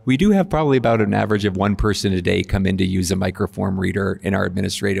we do have probably about an average of one person a day come in to use a microform reader in our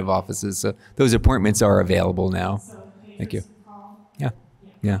administrative offices. So those appointments are available now. Thank you.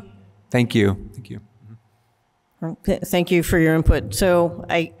 Yeah. Thank you. Thank you. Thank you for your input. So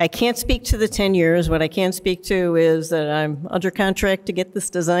I can't speak to the 10 years. What I can speak to is that I'm under contract to get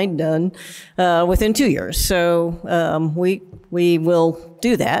this design done within 2 years. So we will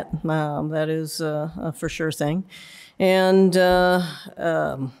do that. That is a for sure thing. And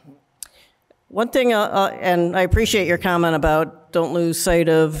one thing, and I appreciate your comment about don't lose sight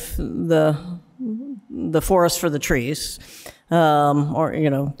of the forest for the trees. Or,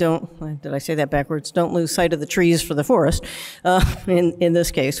 did I say that backwards? Don't lose sight of the trees for the forest. In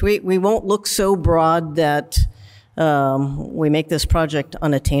this case, we won't look so broad that we make this project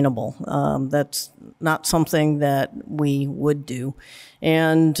unattainable. That's not something that we would do.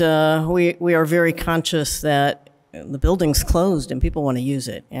 And we are very conscious that the building's closed and people want to use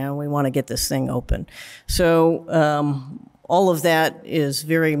it, and we want to get this thing open. So all of that is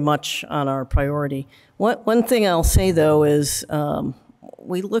very much on our priority. One thing I'll say, though, is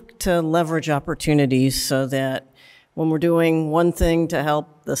we look to leverage opportunities so that when we're doing one thing to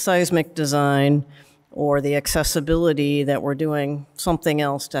help the seismic design or the accessibility, that we're doing something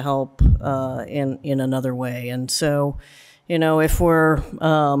else to help in another way. And so, if we're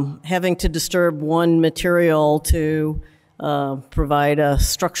having to disturb one material to provide a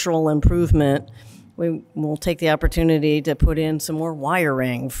structural improvement, we will take the opportunity to put in some more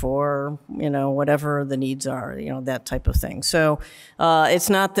wiring for, whatever the needs are, that type of thing. So it's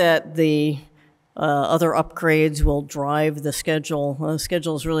not that the other upgrades will drive the schedule. The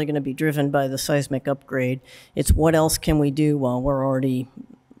schedule is really going to be driven by the seismic upgrade. It's what else can we do while we're already,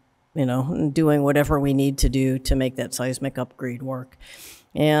 doing whatever we need to do to make that seismic upgrade work.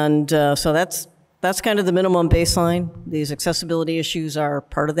 And so that's kind of the minimum baseline. These accessibility issues are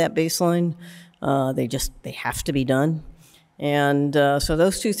part of that baseline. They have to be done. And so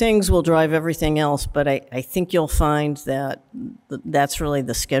those two things will drive everything else, but I think you'll find that that's really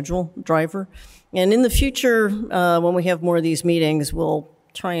the schedule driver. And in the future, when we have more of these meetings, we'll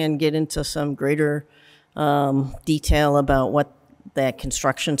try and get into some greater detail about what that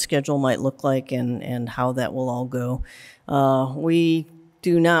construction schedule might look like and how that will all go. We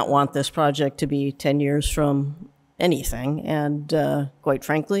do not want this project to be 10 years from anything. And quite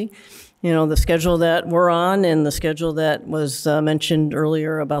frankly, you know, the schedule that we're on and the schedule that was mentioned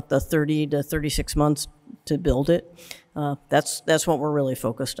earlier about the 30 to 36 months to build it, that's what we're really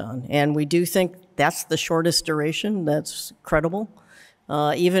focused on. And we do think that's the shortest duration. That's credible.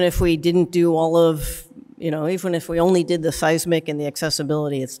 Even if we didn't do all of, you know, even if we only did the seismic and the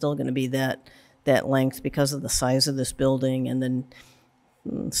accessibility, it's still going to be that length because of the size of this building and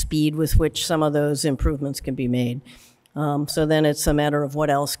then speed with which some of those improvements can be made. So then it's a matter of what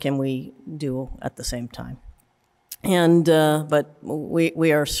else can we do at the same time. And but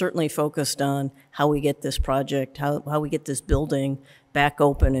we are certainly focused on how we get this project, how we get this building back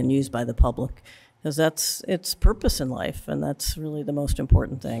open and used by the public, because that's its purpose in life, and that's really the most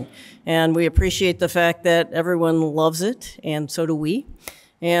important thing. And we appreciate the fact that everyone loves it, and so do we.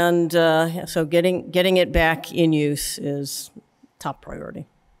 And so getting it back in use is top priority.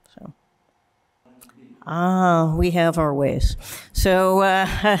 We have our ways. So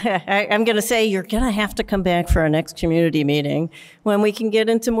I'm going to say you're going to have to come back for our next community meeting when we can get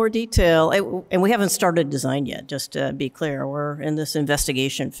into more detail. And we haven't started design yet, just to be clear. We're in this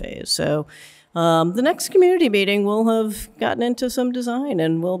investigation phase. So the next community meeting, we'll have gotten into some design,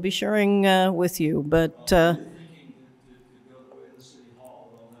 and we'll be sharing with you. But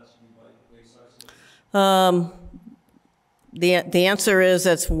the answer is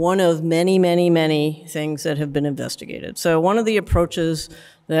that's one of many, many, many things that have been investigated. So one of the approaches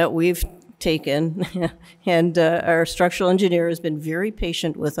that we've taken, and our structural engineer has been very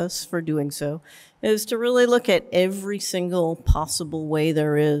patient with us for doing so, is to really look at every single possible way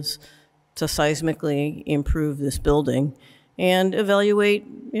there is to seismically improve this building and evaluate,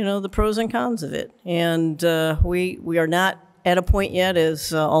 you know, the pros and cons of it. And we are not at a point yet,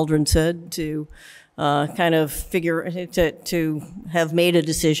 as Aldrin said, to kind of to have made a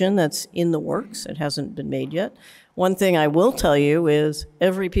decision that's in the works. It hasn't been made yet. One thing I will tell you is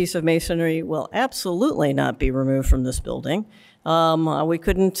every piece of masonry will absolutely not be removed from this building. We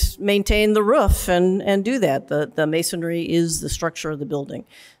couldn't maintain the roof and do that. The masonry is the structure of the building.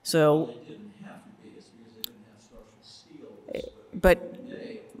 So, They didn't have to be, it's because they didn't have structural steel. but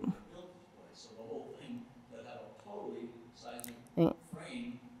Today, built this place, so the whole thing that had a totally seismic frame,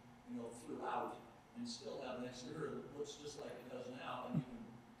 you know, throughout, and still have an exterior that looks just like it does now, and you can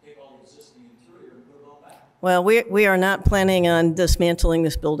take all the existing interior and put it all back. Well, we are not planning on dismantling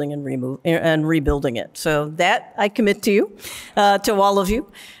this building and rebuilding it. So that I commit to you, to all of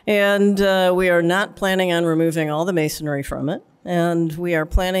you. And we are not planning on removing all the masonry from it. And we are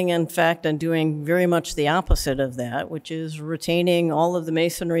planning, in fact, on doing very much the opposite of that, which is retaining all of the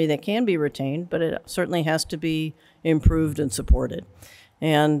masonry that can be retained, but it certainly has to be improved and supported.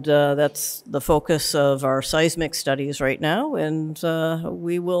 And that's the focus of our seismic studies right now. And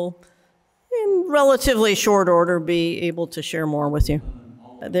we will, in relatively short order, be able to share more with you.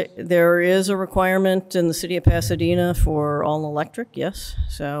 There is a requirement in the city of Pasadena for all electric, yes.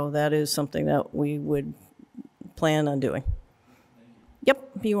 So that is something that we would plan on doing.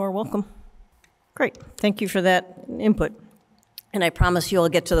 Yep, you are welcome. Great, thank you for that input. And I promise you I'll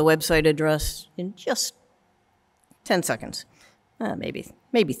get to the website address in just 10 seconds. Maybe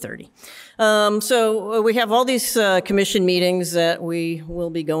 30. So we have all these commission meetings that we will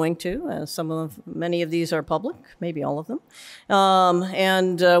be going to. Many of these are public, maybe all of them.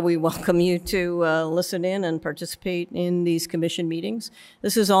 And we welcome you to listen in and participate in these commission meetings.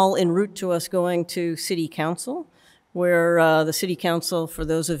 This is all en route to us going to City Council, where the City Council, for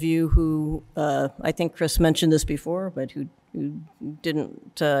those of you who, I think Chris mentioned this before, but who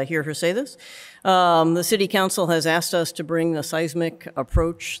didn't hear her say this, the City Council has asked us to bring the seismic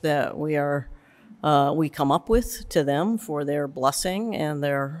approach that we come up with to them for their blessing and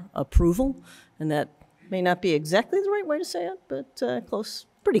their approval, and that may not be exactly the right way to say it, but close.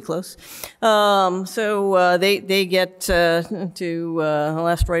 Pretty close. So they get to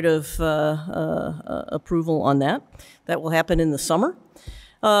last right of approval on that. That will happen in the summer.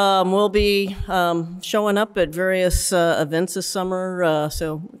 We'll be showing up at various events this summer,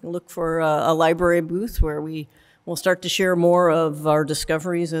 so look for a library booth where we will start to share more of our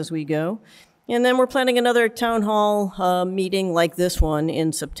discoveries as we go. And then we're planning another town hall meeting like this one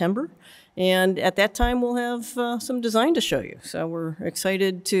in September. And at that time, we'll have some design to show you. So we're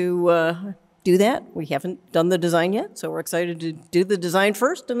excited to do that. We haven't done the design yet, so we're excited to do the design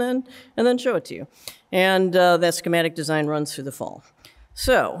first and then show it to you. And that schematic design runs through the fall.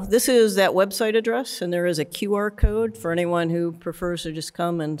 So this is that website address, and there is a QR code for anyone who prefers to just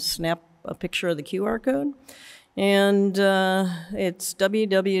come and snap a picture of the QR code. And it's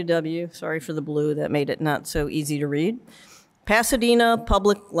www, sorry for the blue, that made it not so easy to read,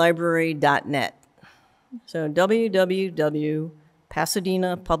 PasadenaPublicLibrary.net. So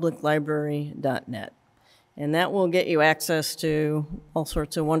www.pasadenapubliclibrary.net. And that will get you access to all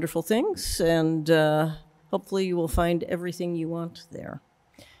sorts of wonderful things, and hopefully you will find everything you want there.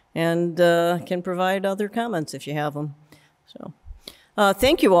 And can provide other comments if you have them. So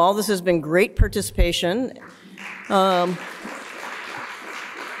thank you all. This has been great participation.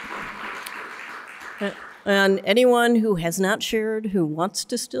 And anyone who has not shared, who wants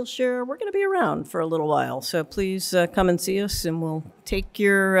to still share, we're going to be around for a little while. So please come and see us, and we'll take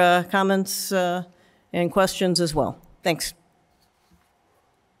your comments and questions as well. Thanks.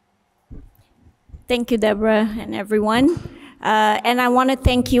 Thank you, Deborah, and everyone. And I want to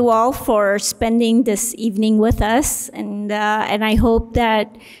thank you all for spending this evening with us, and I hope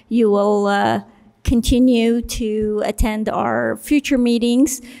that you will continue to attend our future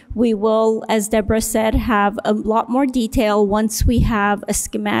meetings. We will, as Deborah said, have a lot more detail once we have a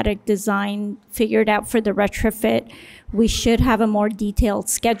schematic design figured out for the retrofit. We should have a more detailed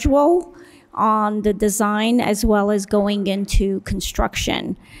schedule on the design as well as going into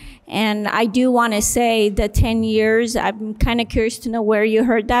construction. And I do want to say the 10 years, I'm kind of curious to know where you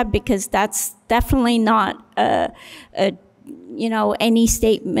heard that, because that's definitely not any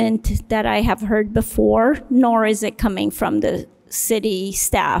statement that I have heard before, nor is it coming from the city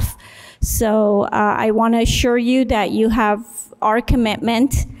staff. So I want to assure you that you have our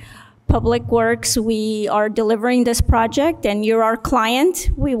commitment. Public Works, we are delivering this project, and you're our client.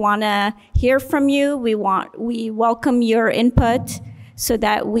 We want to hear from you. We welcome your input so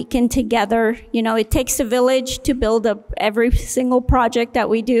that we can together, it takes a village to build up every single project that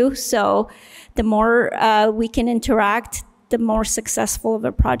we do. So the more we can interact, the more successful of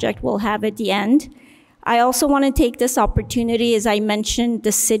a project we'll have at the end. I also want to take this opportunity, as I mentioned,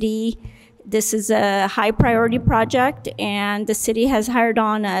 the city, this is a high priority project, and the city has hired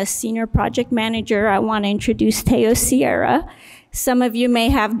on a senior project manager. I want to introduce Teo Sierra. Some of you may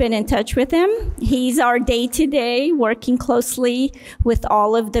have been in touch with him. He's our day-to-day, working closely with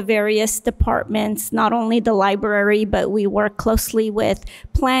all of the various departments, not only the library, but we work closely with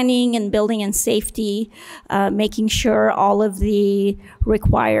planning and building and safety, making sure all of the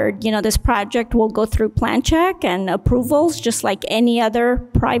required, this project will go through plan check and approvals, just like any other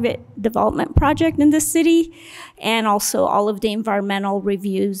private development project in the city. And also all of the environmental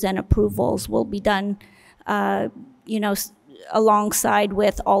reviews and approvals will be done, alongside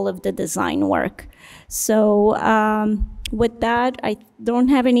with all of the design work. So with that, I don't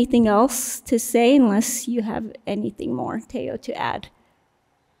have anything else to say unless you have anything more, Teo, to add.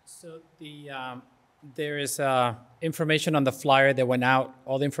 So there is information on the flyer that went out,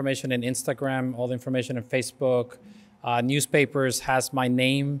 all the information in Instagram, all the information on Facebook, newspapers has my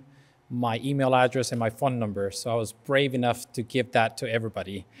name, my email address, and my phone number. So I was brave enough to give that to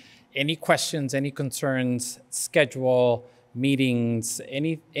everybody. Any questions, any concerns, schedule, meetings,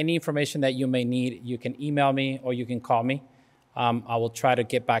 any information that you may need, you can email me or you can call me. I will try to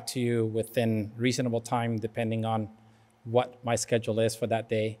get back to you within reasonable time, depending on what my schedule is for that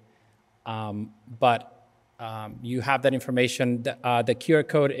day. But you have that information. The QR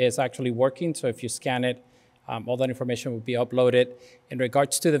code is actually working, so if you scan it, all that information will be uploaded. In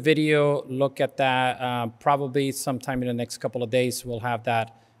regards to the video, look at that. Probably sometime in the next couple of days, we'll have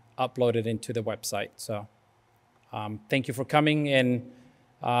that uploaded into the website. So thank you for coming, and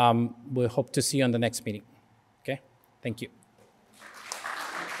we hope to see you on the next meeting. Okay, thank you.